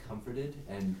be comforted,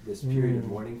 and this period of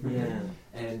mourning for him.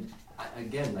 And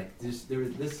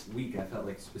this week, I felt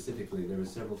like specifically there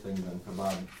was several things on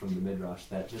Chabad from the Midrash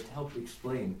that just helped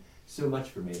explain so much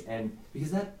for me. And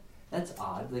because that's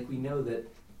odd. Like, we know that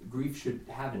grief should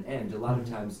have an end. A lot of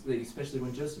times, especially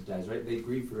when Joseph dies, right? They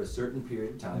grieve for a certain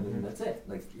period of time, and that's it.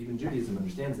 Like, even Judaism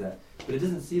understands that. But it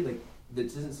doesn't seem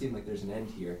like there's an end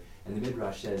here. And the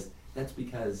Midrash says that's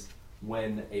because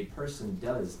when a person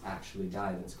does actually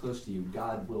die that's close to you,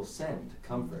 God will send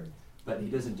comfort. But he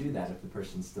doesn't do that if the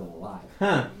person's still alive.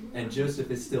 Huh. And Joseph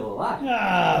is still alive.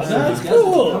 Ah, so that's he doesn't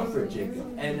cool. comfort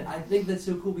Jacob. And I think that's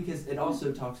so cool because it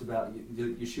also talks about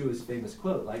Yeshua's famous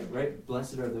quote, like, right,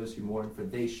 blessed are those who mourn, for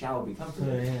they shall be comforted.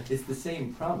 Oh, yeah. It's the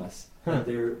same promise Huh.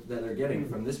 that they're getting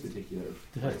from this particular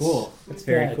That's place. cool. That's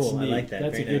very That's cool. neat. I like that.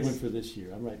 That's very a good nice. one for this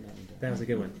year. I'm writing that one down. That was a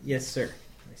good one. Yes, sir.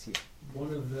 I see.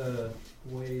 One of the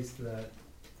ways that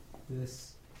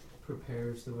this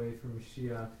prepares the way for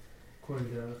Mashiach,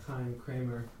 according to Chaim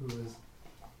Kramer, who is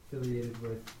affiliated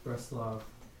with Breslov,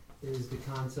 is the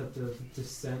concept of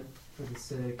descent for the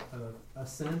sake of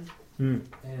ascent. Mm.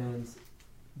 And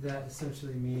that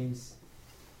essentially means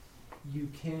you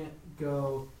can't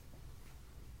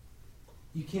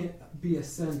be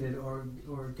ascended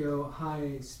or go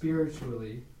high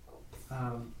spiritually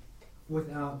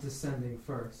without descending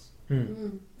first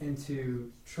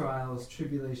into trials,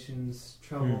 tribulations,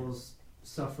 troubles,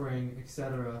 suffering,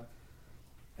 etc.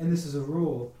 And this is a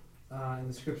rule in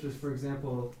the scriptures. For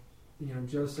example,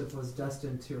 Joseph was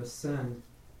destined to ascend,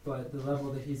 but the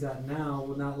level that he's at now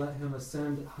will not let him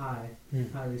ascend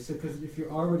highly. So, because if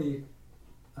you're already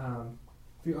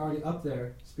up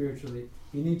there spiritually,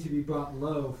 you need to be brought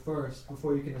low first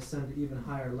before you can ascend to even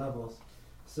higher levels.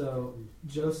 So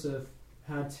Joseph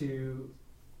had to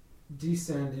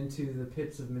descend into the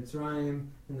pits of Mitzrayim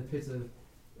and the pits of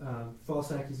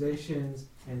false accusations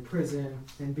and prison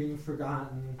and being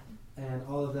forgotten and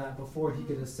all of that before he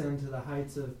could ascend to the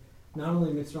heights of not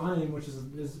only Mitzrayim, which is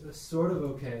sort of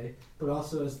okay, but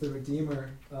also as the redeemer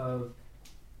of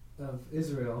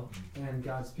Israel and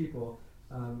God's people.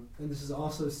 And this is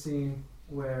also seen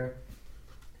where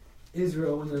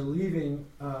Israel, when they're leaving,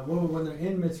 when they're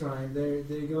in Mitzrayim,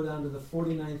 they go down to the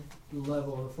 49th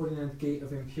level, the 49th gate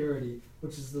of impurity,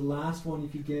 which is the last one you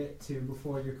could get to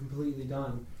before you're completely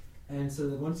done. And so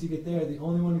that once you get there, the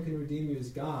only one who can redeem you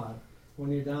is God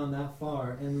when you're down that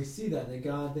far. And we see that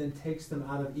God then takes them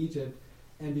out of Egypt.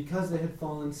 And because they had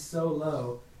fallen so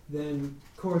low, then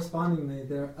correspondingly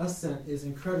their ascent is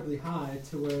incredibly high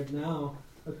to where now,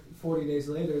 40 days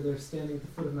later, they're standing at the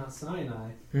foot of Mount Sinai,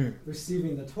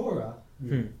 receiving the Torah.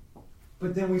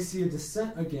 But then we see a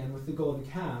descent again with the golden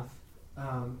calf,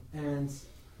 and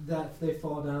that they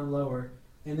fall down lower.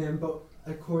 And then, but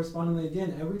correspondingly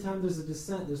again, every time there's a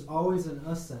descent, there's always an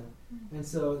ascent. And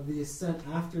so the ascent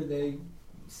after they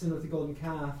sin with the golden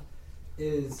calf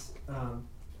is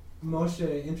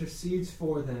Moshe intercedes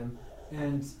for them.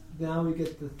 And now we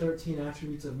get the 13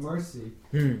 attributes of mercy,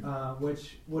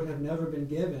 which would have never been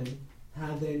given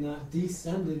had they not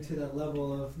descended to that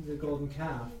level of the golden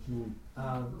calf.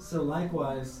 So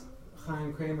likewise,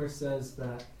 Chaim Kramer says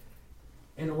that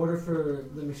in order for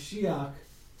the Mashiach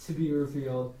to be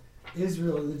revealed,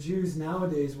 Israel, the Jews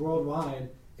nowadays worldwide,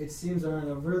 it seems are in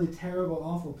a really terrible,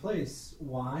 awful place.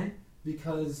 Why?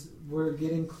 Because we're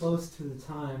getting close to the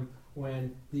time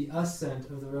when the ascent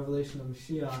of the revelation of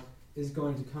Mashiach is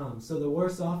going to come. So the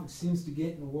worse off it seems to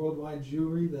get in worldwide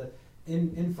Jewry, the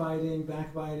infighting,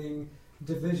 backbiting,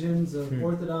 divisions of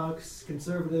Orthodox,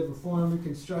 conservative, Reform,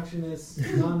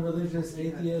 Reconstructionists, non-religious,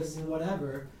 atheists,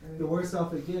 whatever, the worse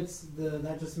off it gets,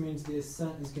 that just means the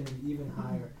ascent is going to be even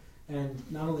higher. And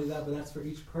not only that, but that's for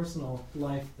each personal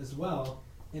life as well,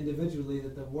 individually,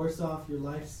 that the worse off your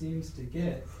life seems to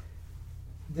get,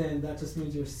 then that just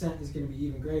means your ascent is going to be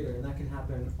even greater, and that can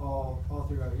happen all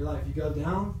throughout your life. You go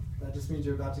down, that just means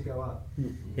you're about to go up.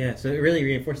 Yeah, so it really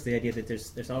reinforces the idea that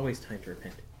there's always time to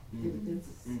repent. Yeah, but that's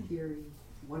a scary,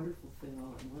 wonderful thing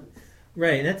all at once.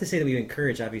 Right, and not to say that we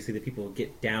encourage, obviously, that people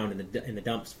get down in the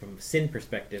dumps from a sin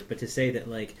perspective, but to say that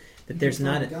that there's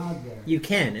not God there. You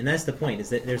can, and that's the point, is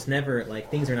that there's never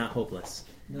things are not hopeless.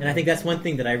 No. And I think that's one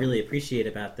thing that I really appreciate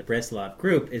about the Breslov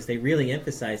group is they really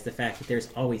emphasize the fact that there's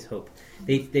always hope.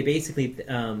 They basically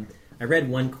I read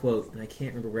one quote, and I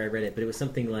can't remember where I read it, but it was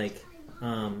something like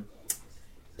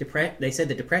they said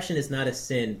that depression is not a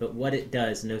sin, but what it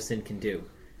does, no sin can do.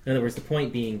 In other words, the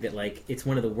point being that it's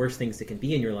one of the worst things that can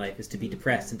be in your life is to be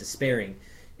depressed and despairing,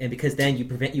 and because then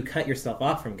you cut yourself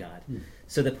off from God.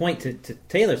 So the point to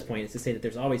Taylor's point is to say that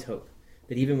there's always hope.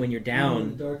 That even when you're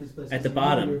down at the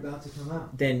bottom, you're about to come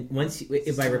out. Then once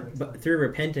through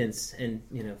repentance and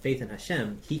faith in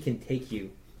Hashem, He can take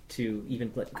you to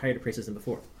even higher praises than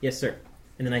before. Yes, sir.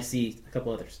 And then I see a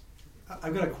couple others.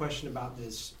 I've got a question about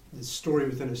this story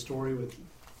within a story with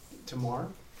Tamar.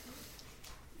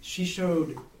 She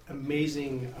showed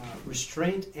amazing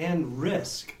restraint and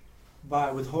risk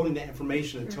by withholding that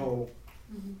information until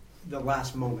the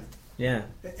last moment. Yeah.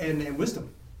 And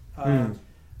wisdom.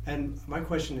 And my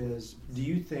question is, do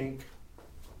you think,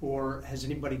 or has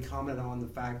anybody commented on the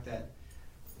fact that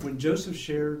when Joseph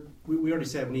shared, we already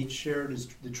said when he shared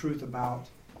the truth about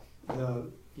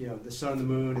the sun and the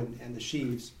moon and the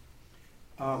sheaves.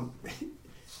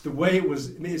 The way it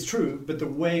was, I mean, it's true, but the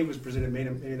way it was presented may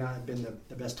not have been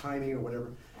the best timing or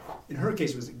whatever. In her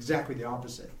case, it was exactly the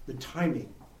opposite. The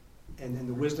timing and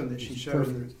the wisdom that she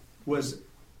showed was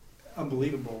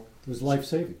unbelievable. It was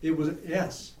life-saving. It was,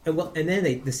 yes. And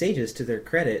then the sages, to their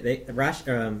credit,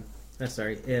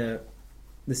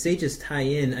 the sages tie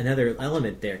in another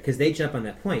element there, because they jump on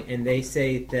that point and they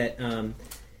say that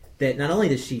that not only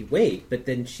does she wait, but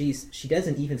then she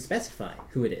doesn't even specify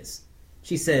who it is.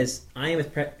 She says, "I am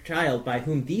a child by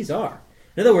whom these are."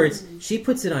 In other words, she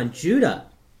puts it on Judah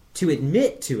to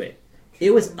admit to it.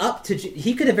 It was up to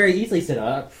he could have very easily said,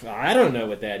 "I don't know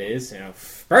what that is.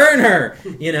 Burn her,"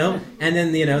 and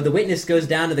then the witness goes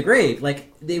down to the grave.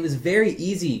 Like, it was very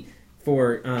easy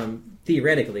for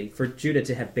theoretically for Judah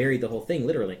to have buried the whole thing,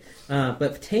 literally.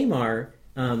 But Tamar,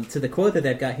 to the quote that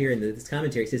I've got here in this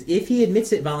commentary, says, "If he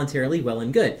admits it voluntarily, well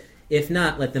and good. If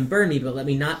not, let them burn me, but let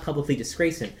me not publicly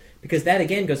disgrace him." Because that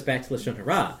again goes back to Lashon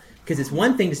Hara. Because it's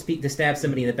one thing to stab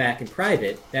somebody in the back in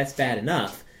private. That's bad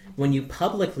enough. When you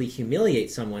publicly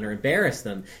humiliate someone or embarrass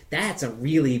them, that's a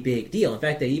really big deal. In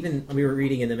fact, we were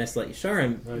reading in the Mesillat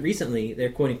Yesharim recently,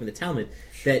 they're quoting from the Talmud,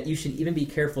 that you should even be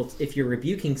careful if you're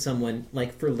rebuking someone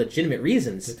like for legitimate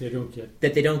reasons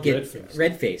that they don't get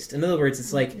red-faced. In other words,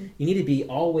 it's like you need to be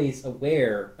always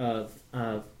aware of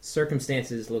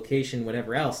circumstances, location,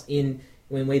 whatever else in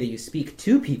a way that you speak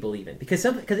to people, even because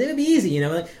it would be easy,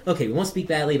 like, okay, we won't speak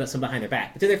badly about someone behind their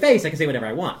back, but to their face, I can say whatever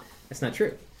I want. That's not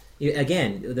true.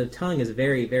 Again, the tongue is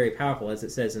very, very powerful, as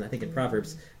it says, and I think in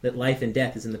Proverbs that life and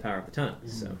death is in the power of the tongue.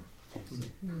 So,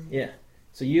 yeah.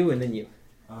 So you and then you.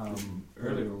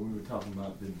 Earlier we were talking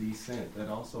about the descent that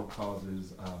also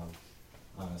causes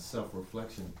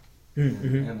self-reflection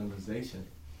and analyzation.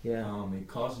 Yeah. It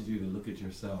causes you to look at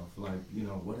yourself, like,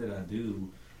 what did I do?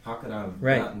 How could I have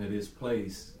gotten to this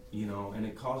place? And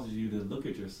it causes you to look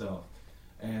at yourself.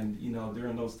 And,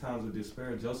 during those times of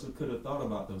despair, Joseph could have thought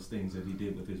about those things that he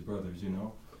did with his brothers,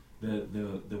 the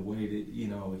way that,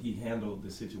 he handled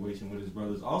the situation with his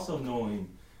brothers, also knowing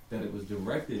that it was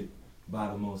directed by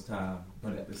the Most High,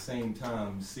 but at the same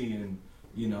time seeing,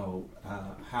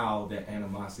 how that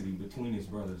animosity between his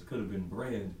brothers could have been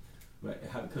bred, but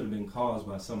could have been caused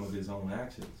by some of his own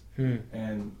actions.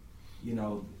 And,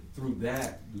 through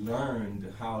that,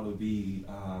 learned how to be,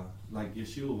 like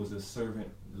Yeshua was a servant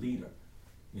leader.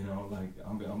 Like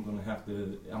I'm gonna have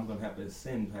to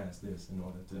ascend past this in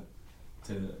order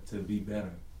to be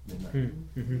better than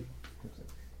that.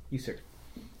 You, sir.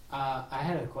 I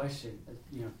had a question,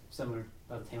 similar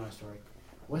about the Tamar story.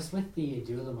 What's with the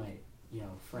Adulamite,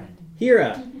 friend?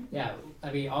 Hira. Yeah,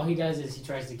 I mean, all he does is he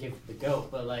tries to give the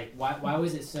goat, but like, why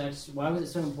was it so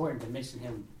important to mention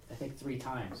him? I think 3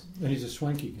 times. And he's a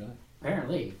swanky guy.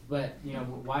 Apparently, but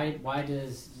why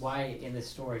in this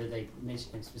story did they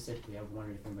mention him specifically? I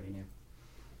wondered if anybody knew.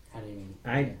 How do you?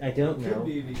 I don't know. Could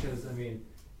be because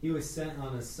he was sent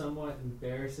on a somewhat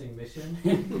embarrassing mission.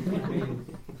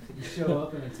 You show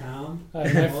up in a town.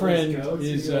 My friend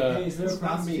is. Hey, is there a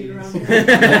prostitute around here?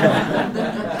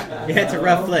 Yeah, it's a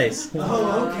rough place.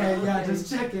 Oh, okay, yeah, just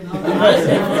checking.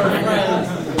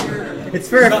 It's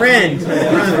for a friend.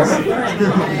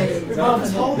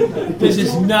 This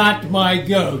is not my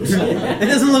goat. It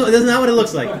doesn't look. That's not what it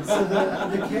looks like. So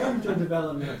the character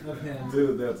development of him.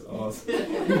 Dude, that's awesome.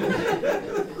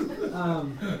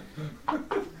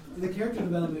 The character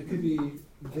development could be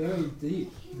very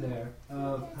deep there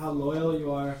of how loyal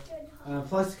you are.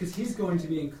 Plus, because he's going to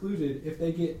be included if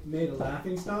they get made a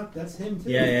laughing stock, that's him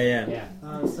too. Yeah.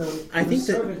 So I think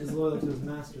the servant is loyal to his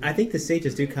master. I think the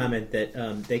sages do comment that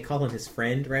they call him his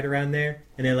friend right around there,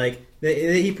 and they're like,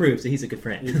 he proves that he's a good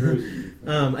friend.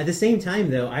 At the same time,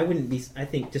 though, I wouldn't be. I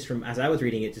think just from as I was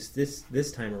reading it, just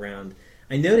this time around,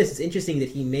 I noticed it's interesting that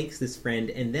he makes this friend,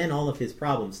 and then all of his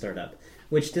problems start up.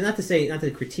 Which, not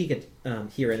to critique it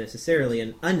here necessarily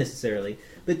and unnecessarily,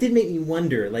 but it did make me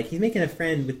wonder. Like, he's making a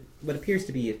friend with what appears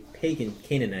to be a pagan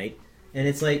Canaanite, and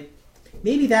it's like,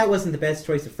 maybe that wasn't the best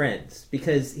choice of friends,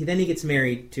 because then he gets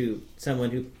married to someone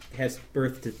who has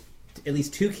birth to at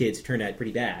least 2 kids who turned out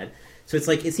pretty bad. So it's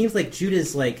like, it seems like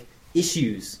Judah's, like,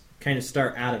 issues kind of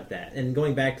start out of that. And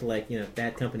going back to, like,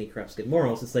 bad company corrupts good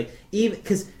morals, it's like, even,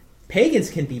 because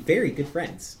pagans can be very good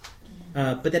friends.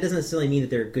 But that doesn't necessarily mean that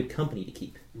they're a good company to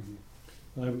keep.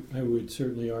 I would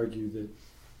certainly argue that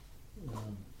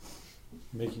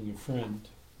making a friend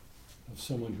of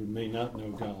someone who may not know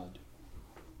God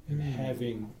and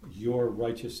having your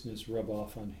righteousness rub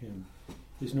off on him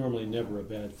is normally never a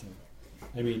bad thing.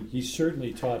 I mean, he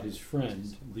certainly taught his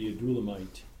friend, the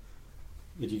Adulamite,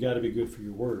 that you got to be good for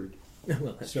your word.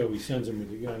 Well, that's So he sends him with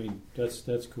the gun. I mean,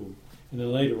 that's cool. And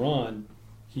then later on,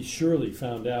 he surely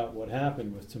found out what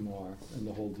happened with Tamar and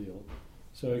the whole deal.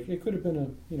 So it could have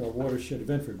been a watershed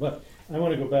event for him. But I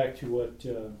want to go back to what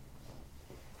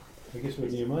I guess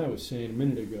what Nehemiah was saying a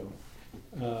minute ago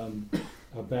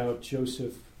about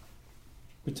Joseph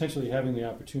potentially having the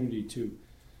opportunity to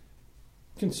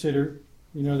consider,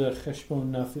 the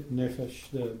cheshbon nefesh,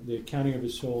 the accounting of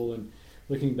his soul, and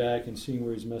looking back and seeing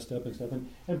where he's messed up and stuff. And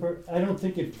I don't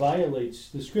think it violates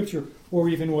the scripture or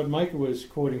even what Micah was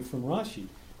quoting from Rashi,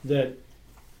 that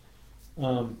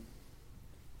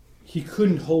he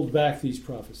couldn't hold back these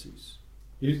prophecies.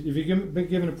 If you've been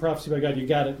given a prophecy by God, you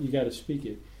got to speak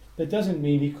it. That doesn't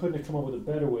mean he couldn't have come up with a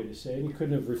better way to say it. He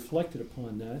couldn't have reflected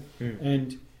upon that.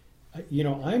 And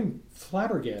I'm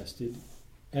flabbergasted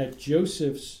at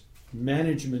Joseph's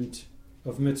management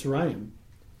of Mitzrayim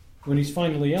when he's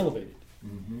finally elevated.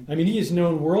 I mean, he is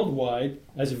known worldwide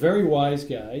as a very wise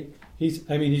guy. He's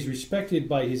respected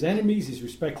by his enemies. He's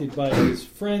respected by his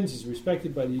friends. He's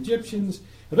respected by the Egyptians.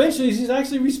 Eventually, he's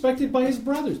actually respected by his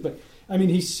brothers. But,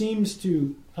 he seems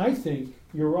to, I think,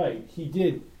 you're right, he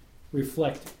did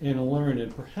reflect and learn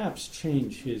and perhaps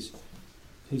change his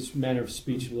manner of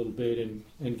speech a little bit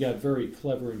and got very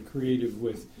clever and creative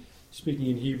with speaking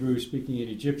in Hebrew, speaking in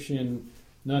Egyptian,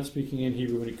 not speaking in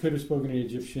Hebrew when he could have spoken in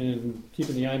Egyptian,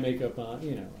 keeping the eye makeup on,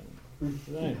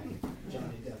 Johnny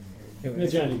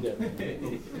Depp.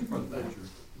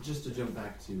 Just to jump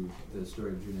back to the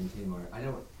story of Judah and Tamar,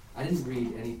 I didn't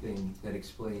read anything that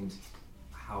explained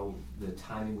how the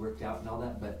timing worked out and all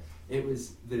that, but it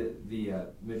was the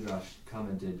Midrash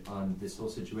commented on this whole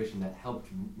situation that helped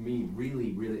me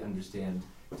really, really understand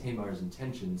Tamar's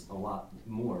intentions a lot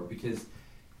more, because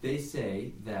they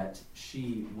say that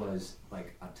she was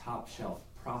like a top shelf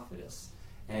prophetess,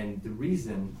 and the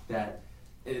reason that,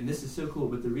 and this is so cool,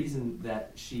 but the reason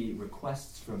that she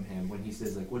requests from him when he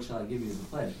says, like, what shall I give you as a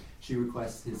pledge? She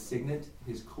requests his signet,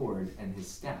 his cord, and his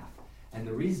staff. And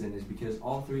the reason is because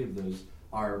all three of those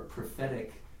are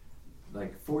prophetic,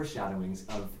 like, foreshadowings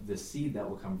of the seed that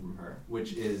will come from her,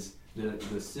 which is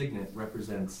the signet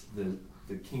represents the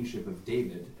kingship of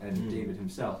David and David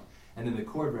himself. And then the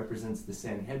cord represents the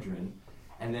Sanhedrin,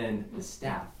 and then the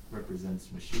staff represents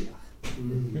Mashiach.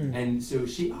 And so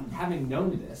she, having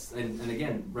known this, and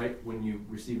again, right, when you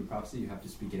receive a prophecy, you have to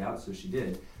speak it out, so she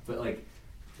did. But, like,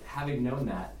 having known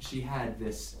that, she had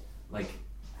this, like,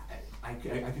 I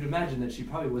could imagine that she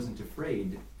probably wasn't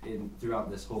afraid throughout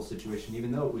this whole situation,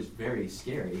 even though it was very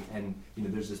scary. And,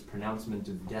 there's this pronouncement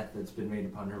of death that's been made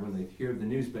upon her when they hear the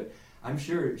news. But I'm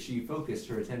sure she focused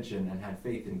her attention and had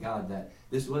faith in God that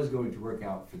this was going to work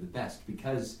out for the best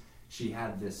because she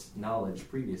had this knowledge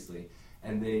previously.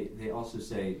 And they also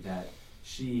say that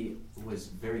she was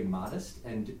very modest,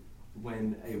 and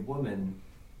when a woman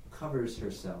covers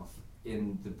herself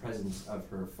in the presence of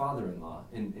her father-in-law,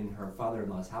 in her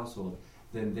father-in-law's household,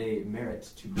 then they merit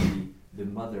to be the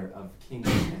mother of kings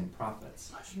and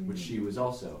prophets, which she was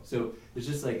also. So there's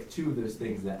just like two of those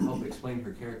things that help explain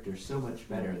her character so much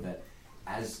better, that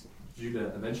as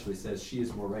Judah eventually says, she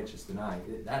is more righteous than I.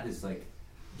 That is like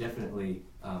definitely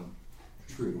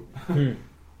true.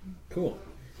 Cool.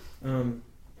 I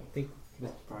think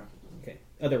okay.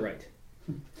 Other right.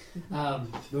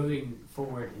 Moving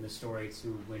forward in the story to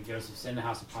when Joseph's in the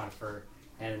house of Potiphar,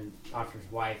 and Potiphar's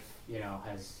wife,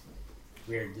 has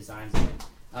weird designs on it.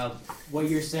 What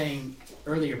you're saying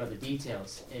earlier about the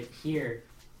details, here,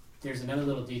 there's another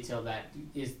little detail that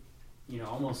is,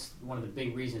 almost one of the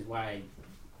big reasons why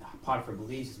Potiphar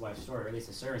believes his wife's story, or at least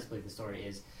the servants believe the story,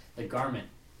 is the garment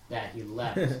that he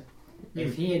left.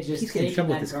 If he had just taken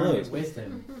that garment with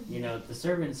him, the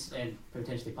servants and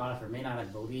potentially Potiphar may not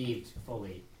have believed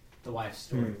fully the wife's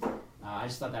story. I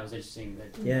just thought that was interesting.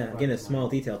 That again, a small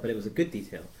detail, but it was a good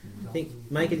detail. I think,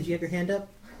 Micah, did you have your hand up?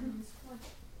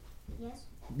 Yes.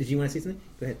 Did you want to say something?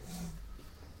 Go ahead.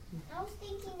 I was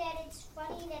thinking that it's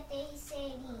funny that they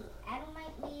say the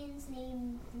Adamite man's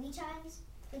name 3 times,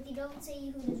 but they don't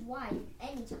say who his wife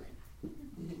anytime.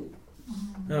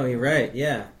 Oh, you're right.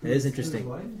 Yeah, that is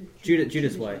interesting.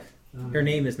 Judah's wife. Her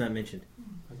name is not mentioned.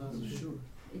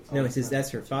 No, it says that's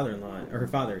her father-in-law, or her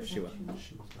father, Shua.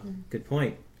 Good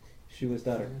point. Shua's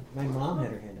daughter. My mom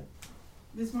had her hand up.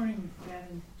 This morning, Dad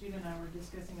and Judah and I were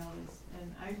discussing all this,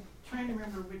 and I'm trying to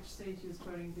remember which sage he was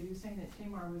quoting, but he was saying that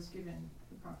Tamar was given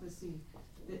the prophecy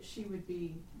that she would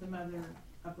be the mother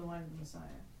of the line of the Messiah,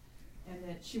 and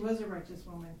that she was a righteous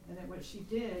woman, and that what she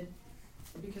did,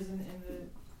 because in the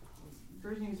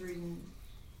version he was reading,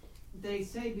 they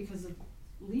say because of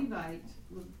Levite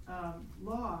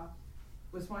law,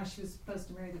 was why she was supposed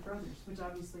to marry the brothers, which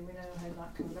obviously we know had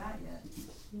not come about yet.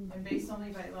 And based on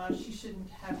Levite law, she shouldn't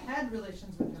have had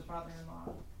relations with her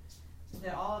father-in-law.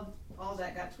 That all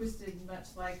that got twisted, much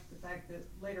like the fact that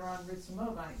later on Ruth's a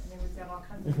Moabite. I mean, we've got all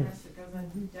kinds of mess that goes on.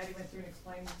 Daddy went through and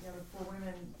explained, the 4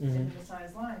 women in the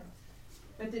Messiah's line.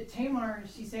 But that Tamar,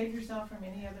 she saved herself from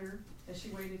any other as she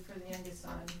waited for the youngest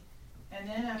son. And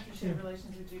then after she had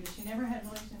relations with Judah, she never had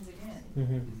relations again.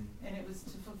 And it was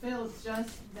to fulfill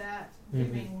just that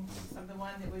giving of the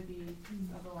one that would be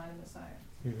of the line of Messiah.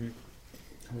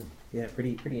 Yeah,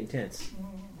 pretty intense.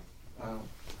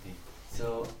 Okay.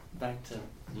 So back to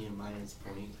Nehemiah's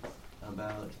point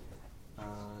about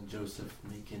Joseph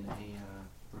making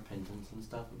a repentance and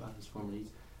stuff about his former deeds,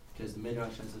 because the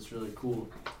Midrash has this really cool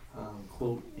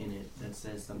quote in it that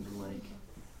says something like,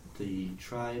 the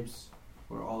tribes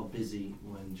were all busy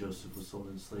when Joseph was sold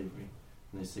into slavery.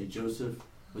 And they say Joseph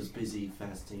was busy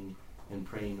fasting and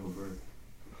praying over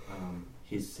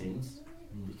his sins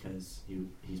because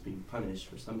he's being punished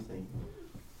for something.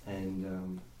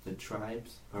 And the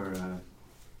tribes, or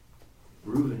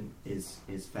Reuben is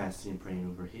fasting and praying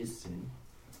over his sin.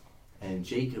 And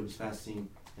Jacob is fasting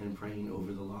and praying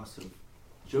over the loss of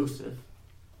Joseph.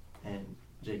 And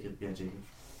Jacob.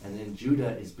 And then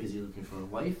Judah is busy looking for a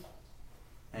wife.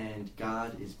 And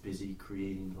God is busy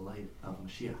creating the light of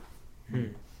Mashiach.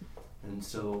 And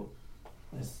so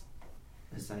this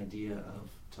idea of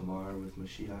Tamar with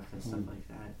Mashiach and stuff like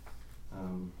that,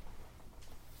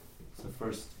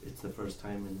 it's the first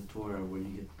time in the Torah where you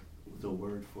get the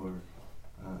word for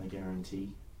a guarantee.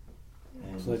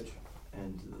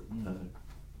 And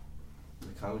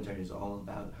the commentary is all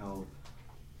about how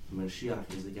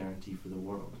Mashiach is the guarantee for the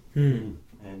world.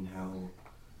 And how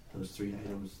those 3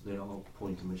 items, they all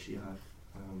point to Mashiach.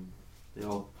 They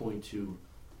all point to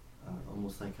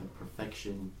almost like a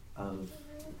perfection of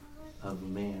a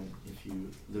man.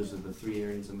 Those are the 3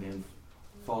 areas a man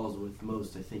falls with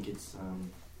most. I think it's,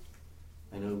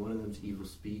 I know one of them's evil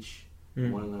speech,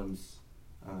 one of them's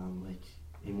like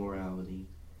immorality,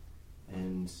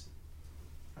 and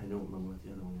I don't remember what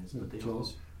the other one is, but they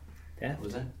jealousy. Theft? What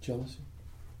was that? Jealousy?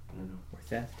 I don't know. Or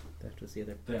theft. Theft was the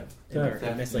other. Theft.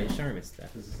 That's like charm is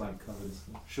theft. This is like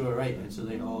covetousness. Sure, right. And so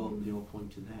they all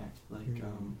point to that. Like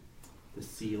the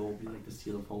seal will be like the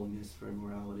seal of holiness for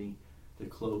immorality. The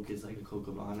cloak is like a cloak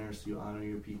of honor, so you honor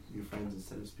your friends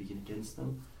instead of speaking against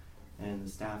them. And the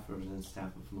staff represents the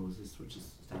staff of Moses, which is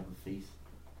the staff of faith.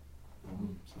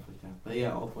 Stuff like that. But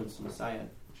yeah, all points to Messiah.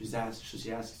 She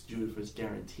asks Judah for his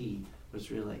guarantee, but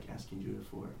it's really like asking Judah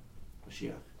for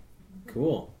Mashiach.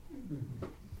 Cool.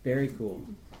 Very cool.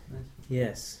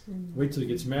 Yes. Wait till he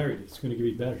gets married. It's going to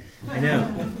be better. I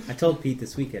know. I told Pete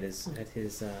this week at his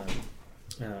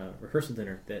rehearsal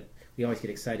dinner that we always get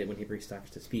excited when he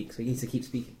stops to speak, so he needs to keep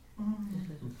speaking.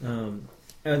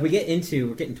 We're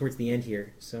getting towards the end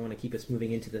here, so I want to keep us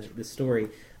moving into the story.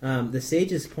 The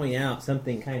sages point out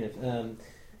something kind of.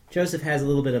 Joseph has a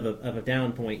little bit of a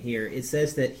down point here. It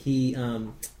says that he.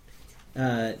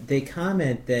 They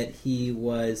comment that he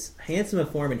was handsome of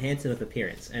form and handsome of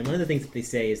appearance. And one of the things that they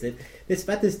say is that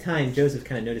about this time, Joseph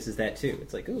kind of notices that too.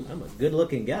 It's like, ooh, I'm a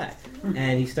good-looking guy.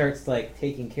 And he starts like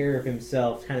taking care of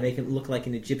himself, kind of make him look like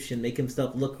an Egyptian, make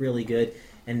himself look really good.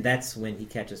 And that's when he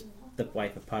catches the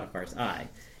wife of Potiphar's eye.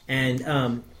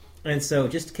 And so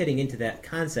just getting into that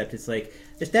concept, it's like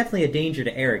there's definitely a danger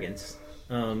to arrogance.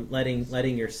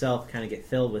 Letting yourself kind of get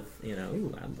filled with,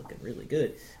 ooh, I'm looking really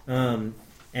good.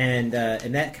 And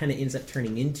that kind of ends up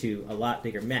turning into a lot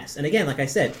bigger mess. And again, like I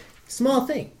said, small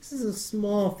thing. This is a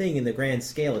small thing in the grand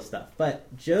scale of stuff.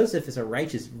 But Joseph is a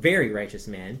righteous, very righteous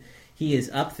man. He is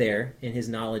up there in his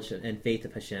knowledge and faith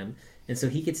of Hashem. And so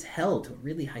he gets held to a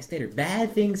really high standard.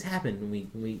 Bad things happen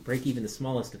when we break even the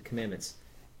smallest of commandments.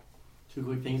 2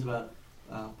 quick things about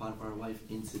Potiphar's wife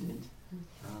incident.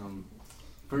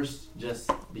 First,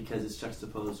 just because it's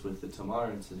juxtaposed with the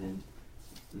Tamar incident,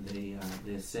 they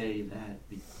say that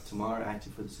Tamar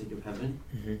acted for the sake of heaven,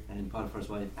 and Potiphar's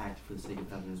wife acted for the sake of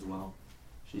heaven as well.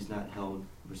 She's not held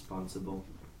responsible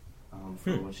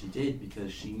for what she did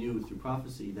because she knew through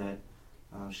prophecy that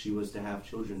she was to have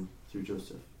children through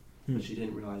Joseph. But she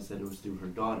didn't realize that it was through her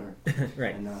daughter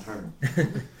right. and not her.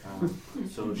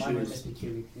 So she was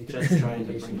just trying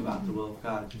to bring about the will of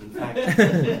God. In fact,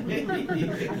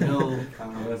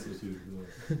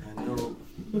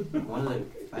 one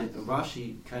of the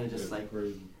Rashi kind of just like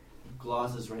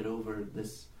glosses right over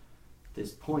this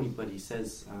point, but he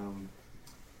says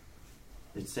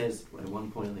it says at one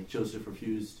point like Joseph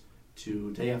refused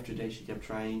to, day after day she kept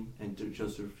trying, and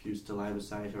Joseph refused to lie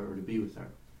beside her or to be with her,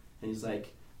 and he's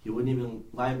like, he wouldn't even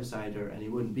lie beside her and he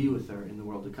wouldn't be with her in the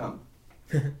world to come.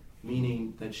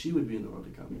 meaning that she would be in the world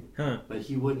to come. Huh. But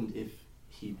he wouldn't if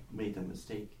he made that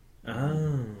mistake.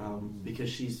 Oh. Because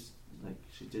she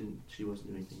wasn't doing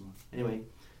anything wrong. Anyway,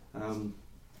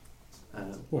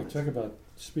 Boy, talk about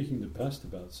speaking the best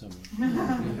about someone.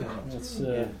 That's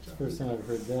the first time I've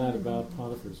heard that about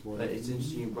Potiphar's wife. But it's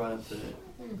interesting you brought up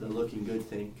the looking good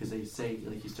thing, because they say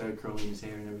like he started curling his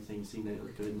hair and everything, seeing that it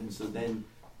looked good, and so then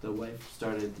the wife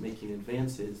started making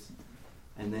advances,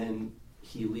 and then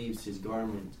he leaves his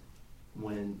garment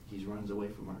when he runs away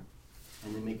from her,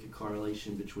 and they make a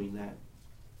correlation between that,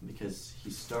 because he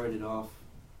started off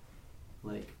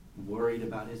like worried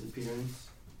about his appearance,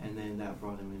 and then that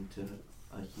brought him into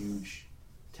a huge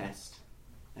test,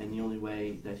 and the only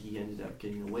way that he ended up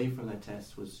getting away from that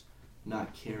test was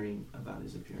not caring about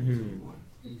his appearance anymore.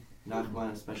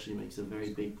 Nachman especially makes a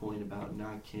very big point about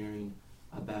not caring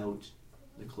about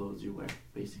the clothes you wear,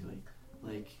 basically.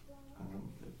 Like,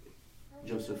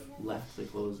 Joseph left the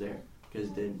clothes there because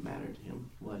it didn't matter to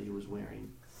him what he was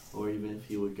wearing, or even if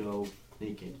he would go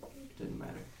naked, it didn't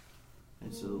matter.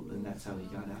 And that's how he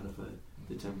got out of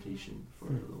the temptation for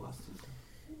the lust and stuff.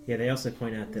 Yeah, they also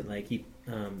point out that like you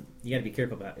got to be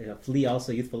careful about flee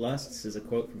also youthful lusts is a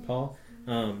quote from Paul.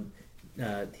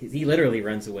 He literally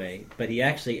runs away, but he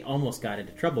actually almost got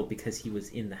into trouble because he was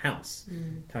in the house,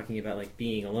 talking about like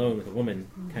being alone with a woman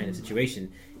kind of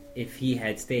situation. If he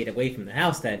had stayed away from the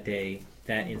house that day,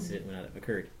 that incident would not have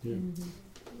occurred. Yeah.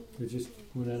 It just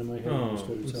went out of my head. Oh, when I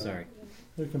started I'm talking. sorry.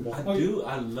 Come back.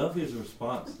 I love his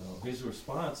response though. His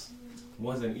response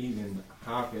wasn't even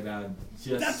how could I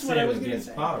just sin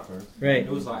against Potiphar. Right. It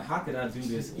was like how could I do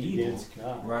this evil Against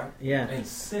God. right? Yeah. And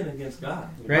sin against God.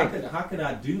 Right. How could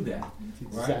I do that?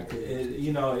 Right.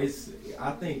 Exactly.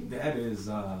 I think that is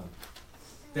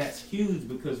that's huge,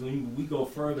 because when we go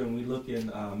further and we look in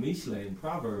Mishle in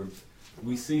Proverbs,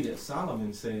 we see that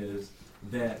Solomon says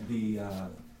that the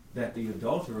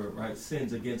adulterer, right,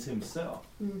 sins against himself.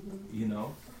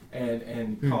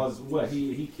 And cause what?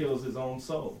 He kills his own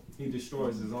soul. He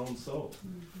destroys his own soul.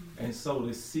 And so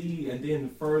to see, and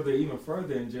then even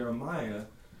further in Jeremiah,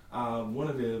 one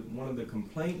of the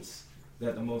complaints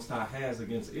that the Most High has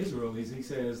against Israel is he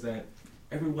says that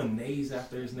everyone neighs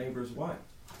after his neighbor's wife.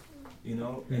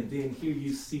 And then here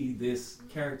you see this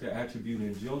character attribute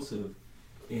in Joseph,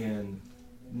 in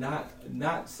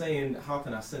not saying how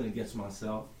can I sin against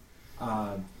myself,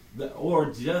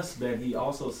 or just that he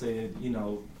also said,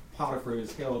 Potiphar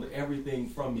has held everything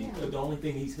from me. The only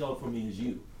thing he's held from me is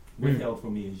you. Withheld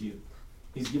from me is you.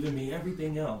 He's given me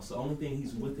everything else. The only thing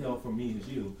he's withheld from me is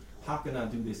you. How can I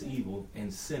do this evil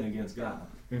and sin against God?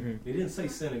 Mm-hmm. He didn't say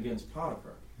sin against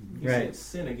Potiphar. He Right. said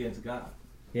sin against God.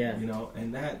 Yeah.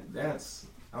 And that's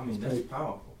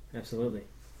powerful. Absolutely.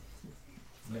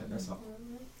 Yeah, that's all.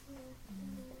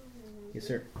 Yes,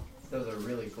 sir. That was a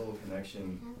really cool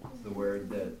connection. The word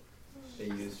that they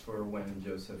used for when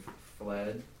Joseph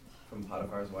fled from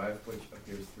Potiphar's wife, which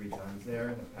appears 3 times there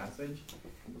in the passage.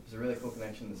 It's a really cool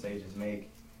connection the sages make,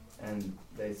 and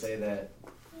they say that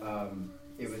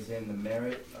it was in the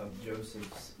merit of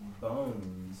Joseph's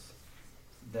bones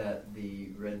that the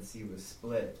Red Sea was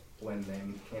split when they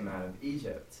came out of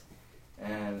Egypt.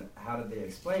 And how did they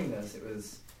explain this?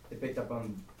 They picked up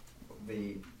on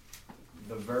the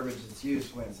verbiage that's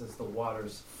used when it says the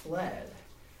waters fled.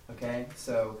 Okay,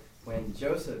 so when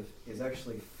Joseph is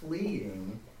actually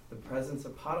fleeing the presence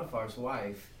of Potiphar's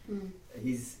wife,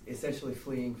 he's essentially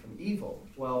fleeing from evil.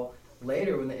 Well,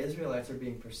 later when the Israelites are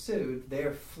being pursued,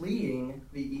 they're fleeing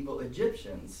the evil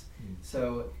Egyptians.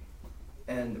 So,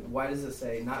 and why does it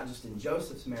say not just in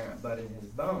Joseph's merit, but in his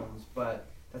bones? But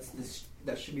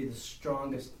that should be the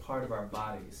strongest part of our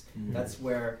bodies. That's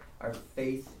where our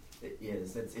faith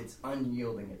is. It's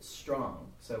unyielding. It's strong.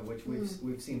 So, which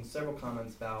we've seen several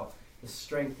comments about the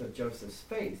strength of Joseph's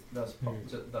faith thus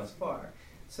far.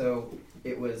 So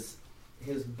it was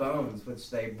his bones which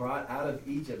they brought out of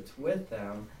Egypt with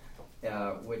them,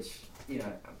 which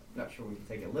I'm not sure we can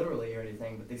take it literally or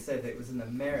anything, but they said that it was in the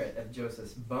merit of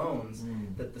Joseph's bones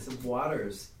that the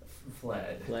waters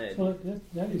fled. Well,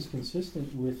 that is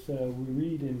consistent with we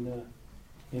read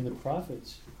in the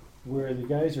prophets, where the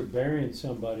guys are burying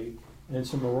somebody and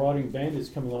some marauding bandits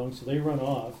come along, so they run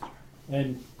off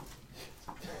and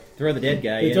throw the dead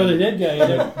guy. They throw the dead guy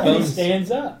in, and he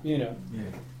stands up.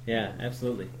 Yeah,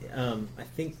 absolutely. I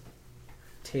think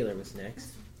Taylor was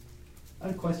next. I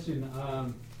had a question.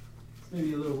 It's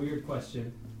maybe a little weird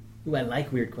question. Ooh, I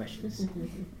like weird questions.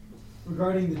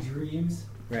 Regarding the dreams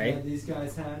Right. that these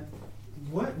guys had,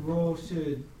 what role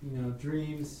should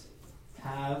dreams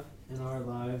have in our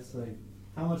lives? Like,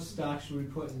 how much stock should we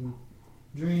put in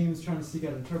dreams? Trying to seek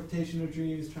out interpretation of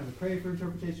dreams, trying to pray for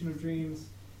interpretation of dreams.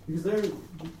 because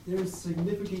there's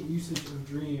significant usage of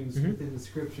dreams within the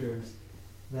scriptures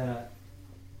that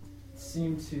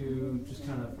seem to just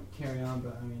kind of carry on.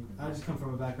 But I mean, I just come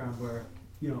from a background where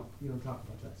you don't talk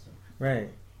about that stuff. Right.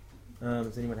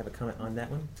 Does anyone have a comment on that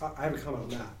one? I have a comment on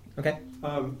that. Okay.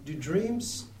 Do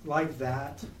dreams like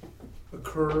that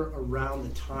occur around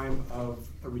the time of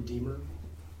a redeemer?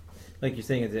 Like you're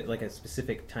saying, is it like a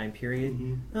specific time period?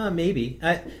 Maybe.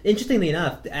 Interestingly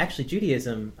enough, actually,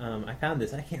 Judaism, I found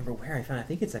this, I can't remember where I found it. I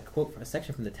think it's a quote from a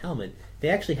section from the Talmud. They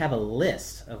actually have a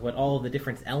list of what all of the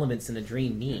different elements in a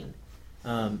dream mean.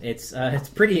 It's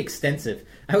pretty extensive.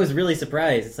 I was really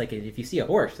surprised. It's like if you see a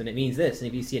horse, then it means this, and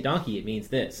if you see a donkey, it means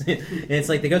this. And it's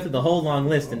like they go through the whole long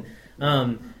list, and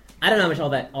I don't know how much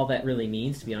all that really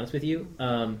means, to be honest with you.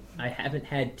 I haven't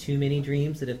had too many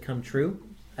dreams that have come true.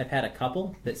 I've had a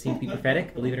couple that seem to be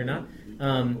prophetic, believe it or not.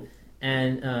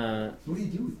 What do you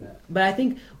do with that? But I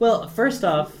think, well, first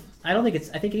off, I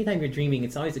think anytime you're dreaming,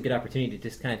 it's always a good opportunity to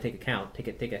just kind of take account, take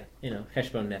a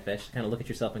heshbon nefesh, kind of look at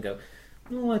yourself and go,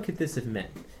 well, what could this have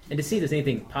meant? And to see if there's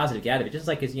anything positive out of it, just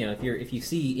like as if you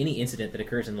see any incident that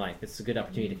occurs in life, it's a good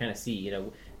opportunity to kind of see,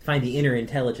 find the inner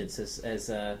intelligence, as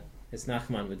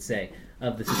Nachman would say,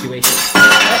 of the situation.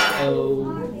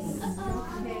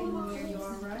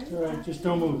 All right, just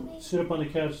don't move. Sit up on the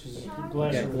couch. There's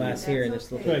glass. Got glass here and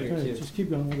this little right, here too. Just keep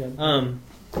going. I got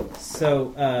it.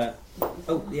 So,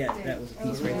 oh yeah, that was a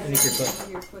piece right underneath your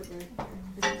foot.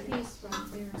 There's a piece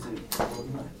right there.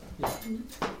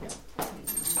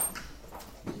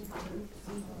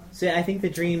 So I think the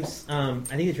dreams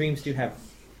do have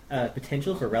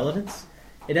potential for relevance.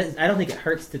 It does. I don't think it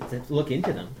hurts to look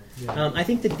into them. Yeah. I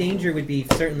think the danger would be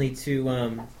certainly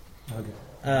to.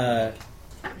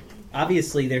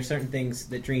 Obviously, there are certain things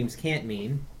that dreams can't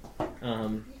mean,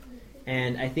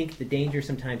 and I think the danger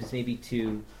sometimes is maybe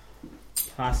to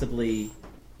possibly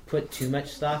put too much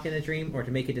stock in a dream, or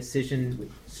to make a decision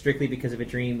strictly because of a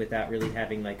dream without really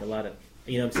having like a lot of,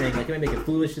 what I'm saying, like you might make a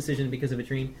foolish decision because of a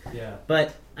dream. Yeah.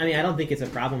 But I mean, I don't think it's a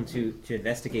problem to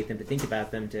investigate them, to think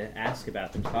about them, to ask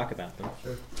about them, to talk about them.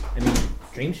 Sure. I mean,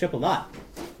 dreams show up a lot,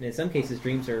 and in some cases,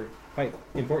 dreams are quite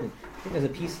important. I think there's a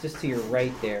piece just to your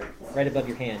right there, right above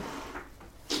your hand.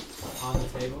 On the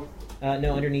table?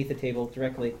 No, underneath the table,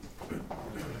 directly. Maybe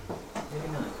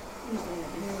not.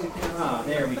 Ah,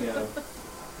 there we go.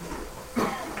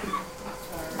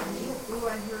 Oh,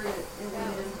 I heard it. That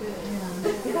was good.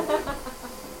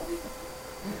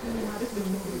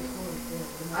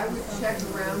 I would check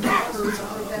around your purse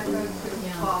for that could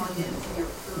fall into your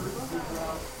purse.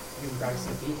 You can practice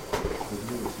the beat.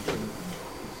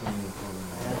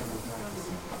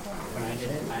 When I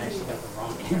did it, I actually got the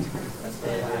wrong end. I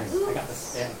got the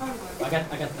stem. I got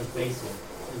the basin.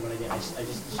 Is what I did. I just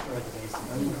destroyed the basin.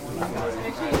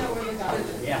 Make sure you know where you got it.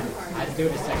 Yeah, I had to do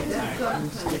it a second time.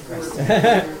 Skip rest.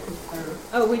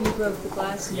 Oh, when you broke the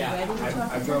glass and yeah, you ready?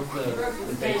 I broke the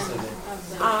base of it.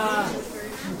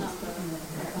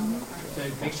 So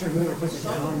make sure whoever puts it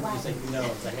down, just like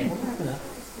it's like, hey,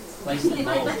 place the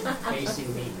mold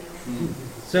facing me.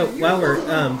 So while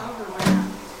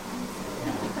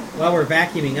we're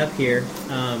vacuuming up here,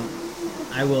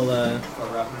 I will.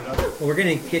 Well, we're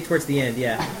going to get towards the end,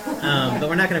 yeah, but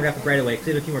we're not going to wrap up right away because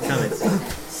we have a few more comments.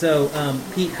 So,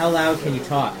 Pete, how loud can you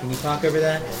talk? Can you talk over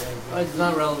that? It's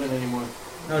not relevant anymore.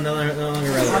 Oh, no longer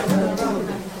relevant.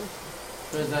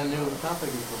 There's that new topic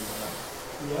we talked about.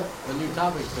 Yep. The new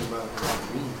topic is about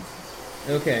dreams.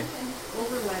 Okay.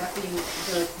 Overlapping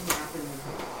does happen.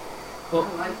 Well,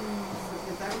 I was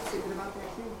thinking about that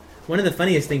too. one of the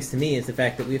funniest things to me is the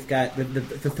fact that we've got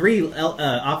the three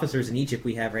officers in Egypt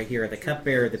we have right here are the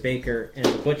cupbearer, the baker, and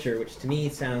the butcher, which to me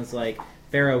sounds like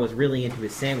Pharaoh was really into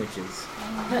his sandwiches.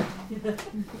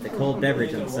 The cold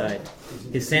beverage on the side.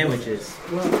 His sandwiches.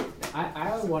 Well,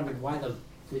 I wondered why the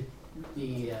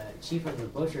chief of the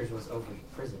butchers was over in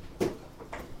prison.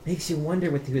 Makes you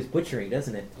wonder what he was butchering,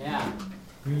 doesn't it? Yeah.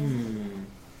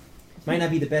 Might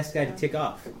not be the best guy to tick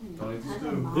off.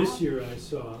 This year I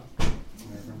saw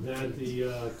that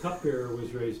the cupbearer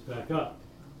was raised back up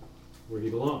where he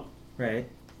belonged. Right.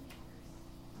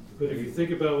 But if you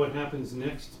think about what happens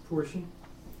next portion,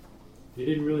 they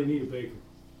didn't really need a baker.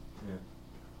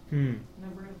 Yeah. No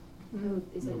bread.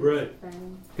 No bread.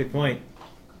 Good point.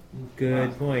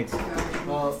 Good point.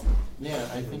 Well, yeah,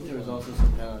 I think there was also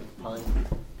some kind of pun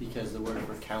because the word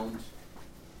for count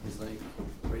is like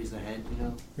raise the head,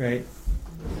 Right.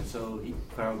 And so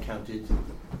Pharaoh counted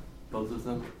both of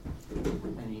them,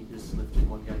 and he just lifted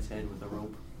one guy's head with a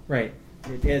rope. Right.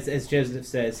 As Joseph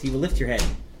says, he will lift your head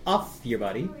off your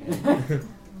body.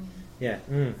 Yeah.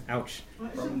 Ouch.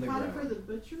 Isn't Potiphar the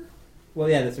butcher? Well,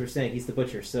 yeah, that's what we're saying. He's the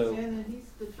butcher, so And then he's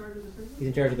the charge of the prison. he's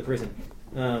in charge of the prison.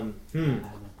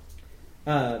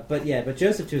 But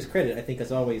Joseph, to his credit, I think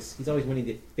he's always winning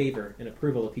the favor and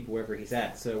approval of people wherever he's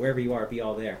at. So wherever you are, be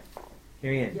all there.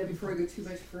 Marianne. Yeah, before I go too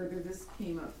much further, this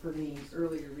came up for me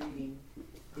earlier reading.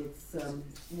 It's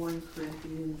 1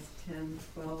 Corinthians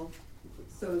 10:12.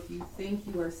 So if you think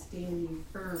you are standing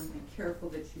firm, be careful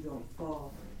that you don't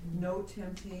fall. No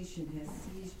temptation has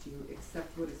seized you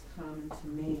except what is common to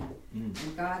man.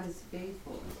 And God is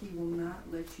faithful. He will not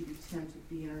let you be tempted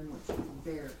beyond what you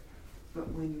can bear. But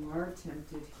when you are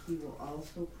tempted, he will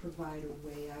also provide a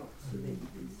way out so that you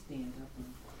can stand up on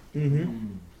it.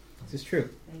 Mm-hmm. This is true.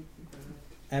 Thank you, God.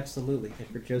 Absolutely. And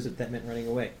for Joseph, that meant running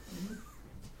away.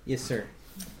 Yes, sir.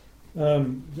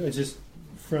 Just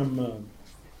from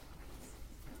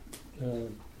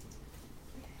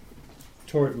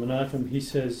Torah Menachem, he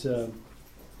says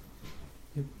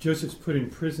Joseph's put in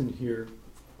prison here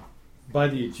by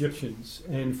the Egyptians,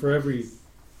 and for every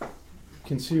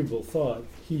conceivable thought,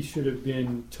 he should have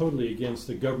been totally against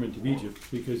the government of Egypt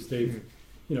because they've,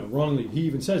 wrongly. He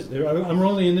even says, "I'm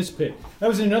wrongly in this pit. I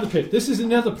was in another pit. This is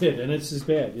another pit, and it's as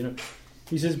bad."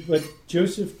 He says, but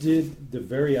Joseph did the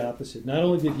very opposite. Not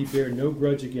only did he bear no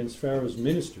grudge against Pharaoh's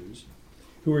ministers,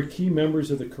 who were key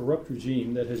members of the corrupt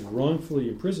regime that has wrongfully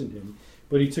imprisoned him,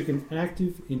 but he took an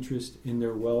active interest in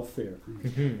their welfare.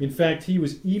 Mm-hmm. In fact, he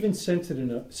was even sensitive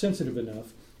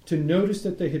enough to notice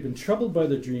that they had been troubled by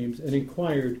their dreams and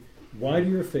inquired, "Why do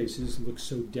your faces look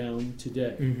so down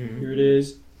today?" Mm-hmm. Here it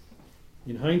is.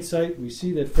 In hindsight, we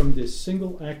see that from this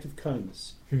single act of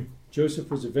kindness, Joseph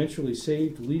was eventually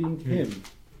saved, leading him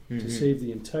to save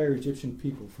the entire Egyptian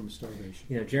people from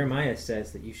starvation. Jeremiah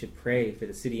says that you should pray for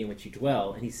the city in which you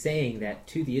dwell, and he's saying that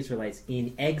to the Israelites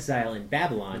in exile in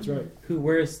Babylon, That's right. who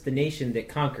was the nation that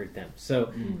conquered them.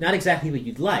 So not exactly what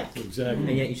you'd like, exactly,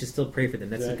 and yet you should still pray for them.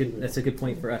 That's exactly. That's a good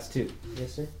point for us too.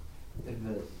 Yes, sir.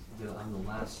 And on the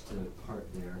last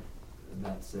part there,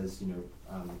 that says,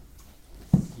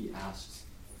 he asked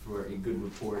for a good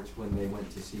report when they went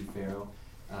to see Pharaoh.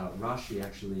 Rashi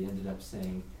actually ended up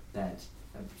saying that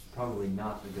it's probably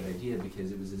not a good idea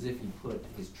because it was as if he put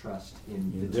his trust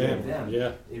in the two of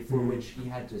them, for which he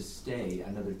had to stay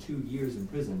another 2 years in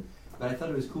prison. But I thought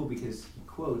it was cool because he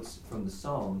quotes from the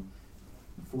Psalm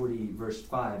 40 verse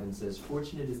 5 and says,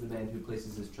 "Fortunate is the man who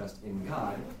places his trust in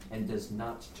God and does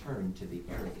not turn to the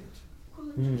arrogant,"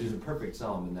 which is a perfect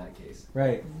psalm in that case.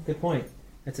 Right. Good point.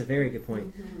 That's a very good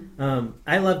point.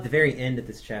 I love the very end of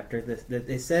this chapter.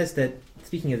 It says that,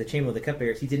 speaking of the chamber of the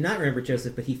cupbearers, he did not remember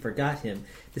Joseph, but he forgot him.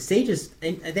 The sages,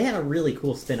 and they had a really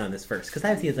cool spin on this verse, because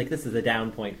I feel like this is a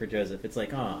down point for Joseph. It's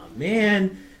like, oh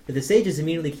man. But the sages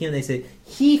immediately came and they said,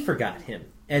 he forgot him,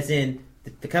 as in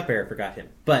the cupbearer forgot him.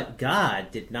 But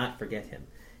God did not forget him.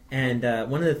 And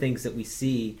one of the things that we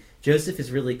see, Joseph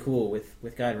is really cool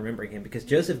with God remembering him, because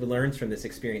Joseph learns from this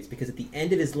experience, because at the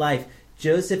end of his life,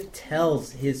 Joseph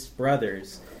tells his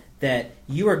brothers that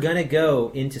you are going to go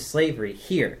into slavery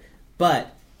here,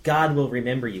 but God will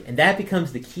remember you. And that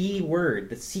becomes the key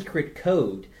word, the secret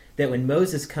code, that when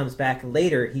Moses comes back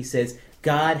later, he says,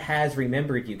 God has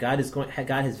remembered you. God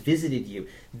has visited you.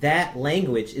 That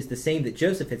language is the same that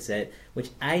Joseph had said,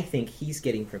 which I think he's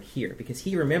getting from here, because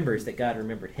he remembers that God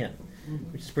remembered him,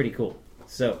 which is pretty cool.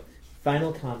 So,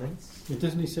 final comments.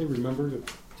 Doesn't he say, "Remember to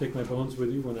take my bones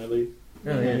with you when I leave"?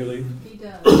 Oh, yeah. He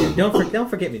does. Don't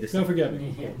forget me this time. Don't forget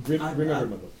me. Remember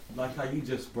my book. Like how you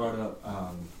just brought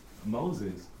up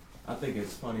Moses, I think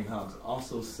it's funny how it's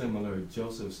also similar.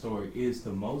 Joseph's story is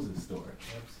the Moses story.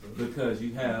 Absolutely. Because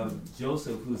you have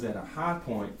Joseph who's at a high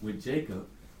point with Jacob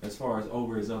as far as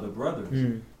over his other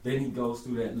brothers. Then he goes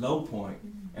through that low point,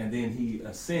 and then he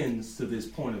ascends to this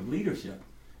point of leadership.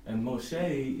 And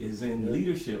Moshe is in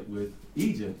leadership with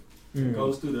Egypt.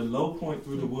 Goes through the low point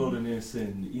through the wilderness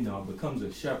and, becomes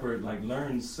a shepherd,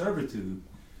 learns servitude,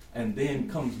 and then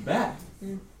comes back.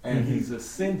 And he's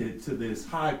ascended to this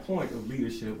high point of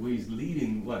leadership where he's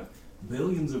leading,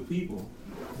 billions of people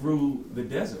through the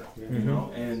desert,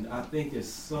 And I think it's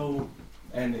so,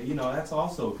 and, that's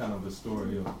also kind of a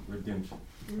story of redemption.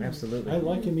 Absolutely. I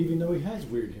like him even though he has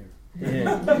weird hair.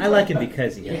 Yeah. I like him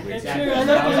because he has weird hair.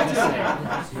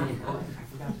 I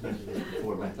forgot to mention this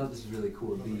before, but I thought this was really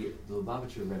cool. The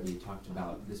Lubavitcher Rebbe talked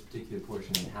about this particular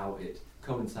portion and how it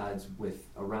coincides with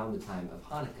around the time of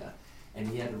Hanukkah. And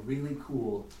he had a really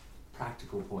cool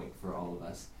practical point for all of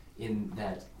us in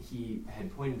that he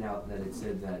had pointed out that it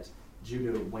said that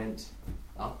Judah went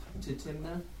up to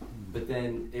Timnah, but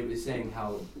then it was saying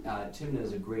how Timnah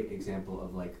is a great example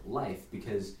of life,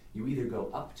 because you either go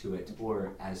up to it,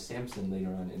 or as Samson later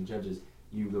on in Judges,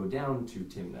 you go down to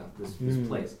Timnah, this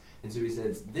place. And so he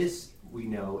says this we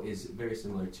know is very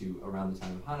similar to around the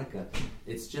time of Hanukkah.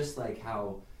 It's just like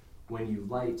how when you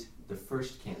light the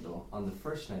first candle on the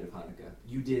first night of Hanukkah,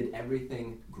 you did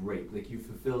everything great. Like you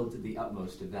fulfilled the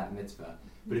utmost of that mitzvah.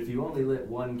 But if you only lit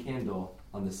one candle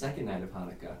on the second night of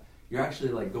Hanukkah, you're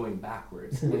actually like going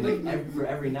backwards. And like for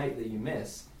every night that you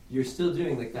miss, you're still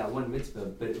doing like that one mitzvah,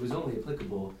 but it was only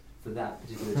applicable for that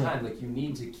particular time. Like you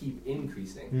need to keep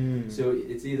increasing. So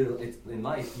it's in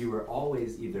life you are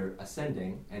always either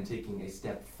ascending and taking a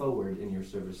step forward in your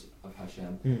service of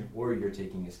Hashem, or you're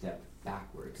taking a step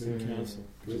backwards. Good counsel.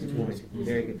 Good point.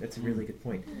 Very good. That's a really good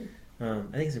point. I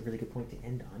think it's a really good point to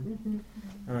end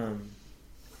on.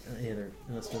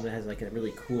 Unless someone has like a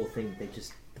really cool thing,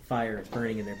 the fire is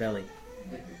burning in their belly.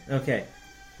 Okay.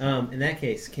 In that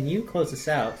case, can you close us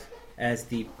out as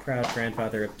the proud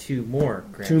grandfather of two more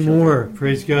grandchildren? Two more.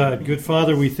 Praise God. Good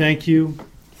Father, we thank you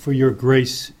for your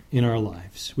grace in our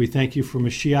lives. We thank you for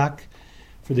Mashiach,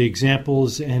 for the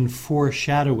examples and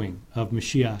foreshadowing of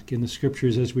Mashiach in the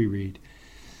Scriptures as we read.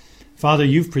 Father,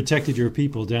 you've protected your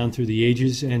people down through the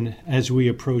ages, and as we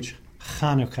approach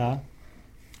Hanukkah,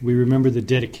 we remember the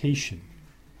dedication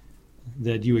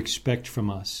that you expect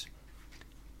from us.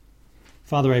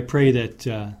 Father, I pray that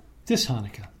this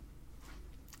Hanukkah,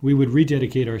 we would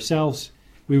rededicate ourselves,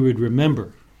 we would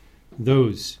remember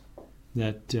those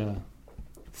that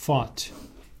fought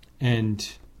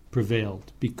and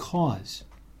prevailed because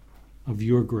of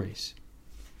your grace.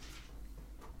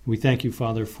 We thank you,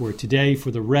 Father, for today.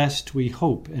 For the rest, we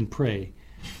hope and pray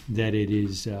that it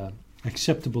is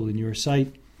acceptable in your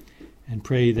sight, and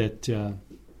pray that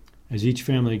as each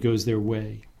family goes their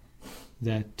way,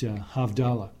 that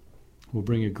Havdalah will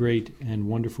bring a great and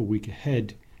wonderful week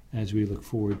ahead as we look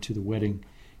forward to the wedding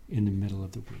in the middle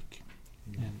of the week.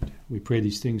 And we pray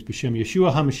these things, B'Shem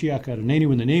Yeshua HaMashiach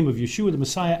Adonenu, in the name of Yeshua the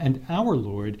Messiah and our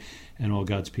Lord, and all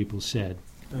God's people said.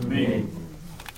 Amen.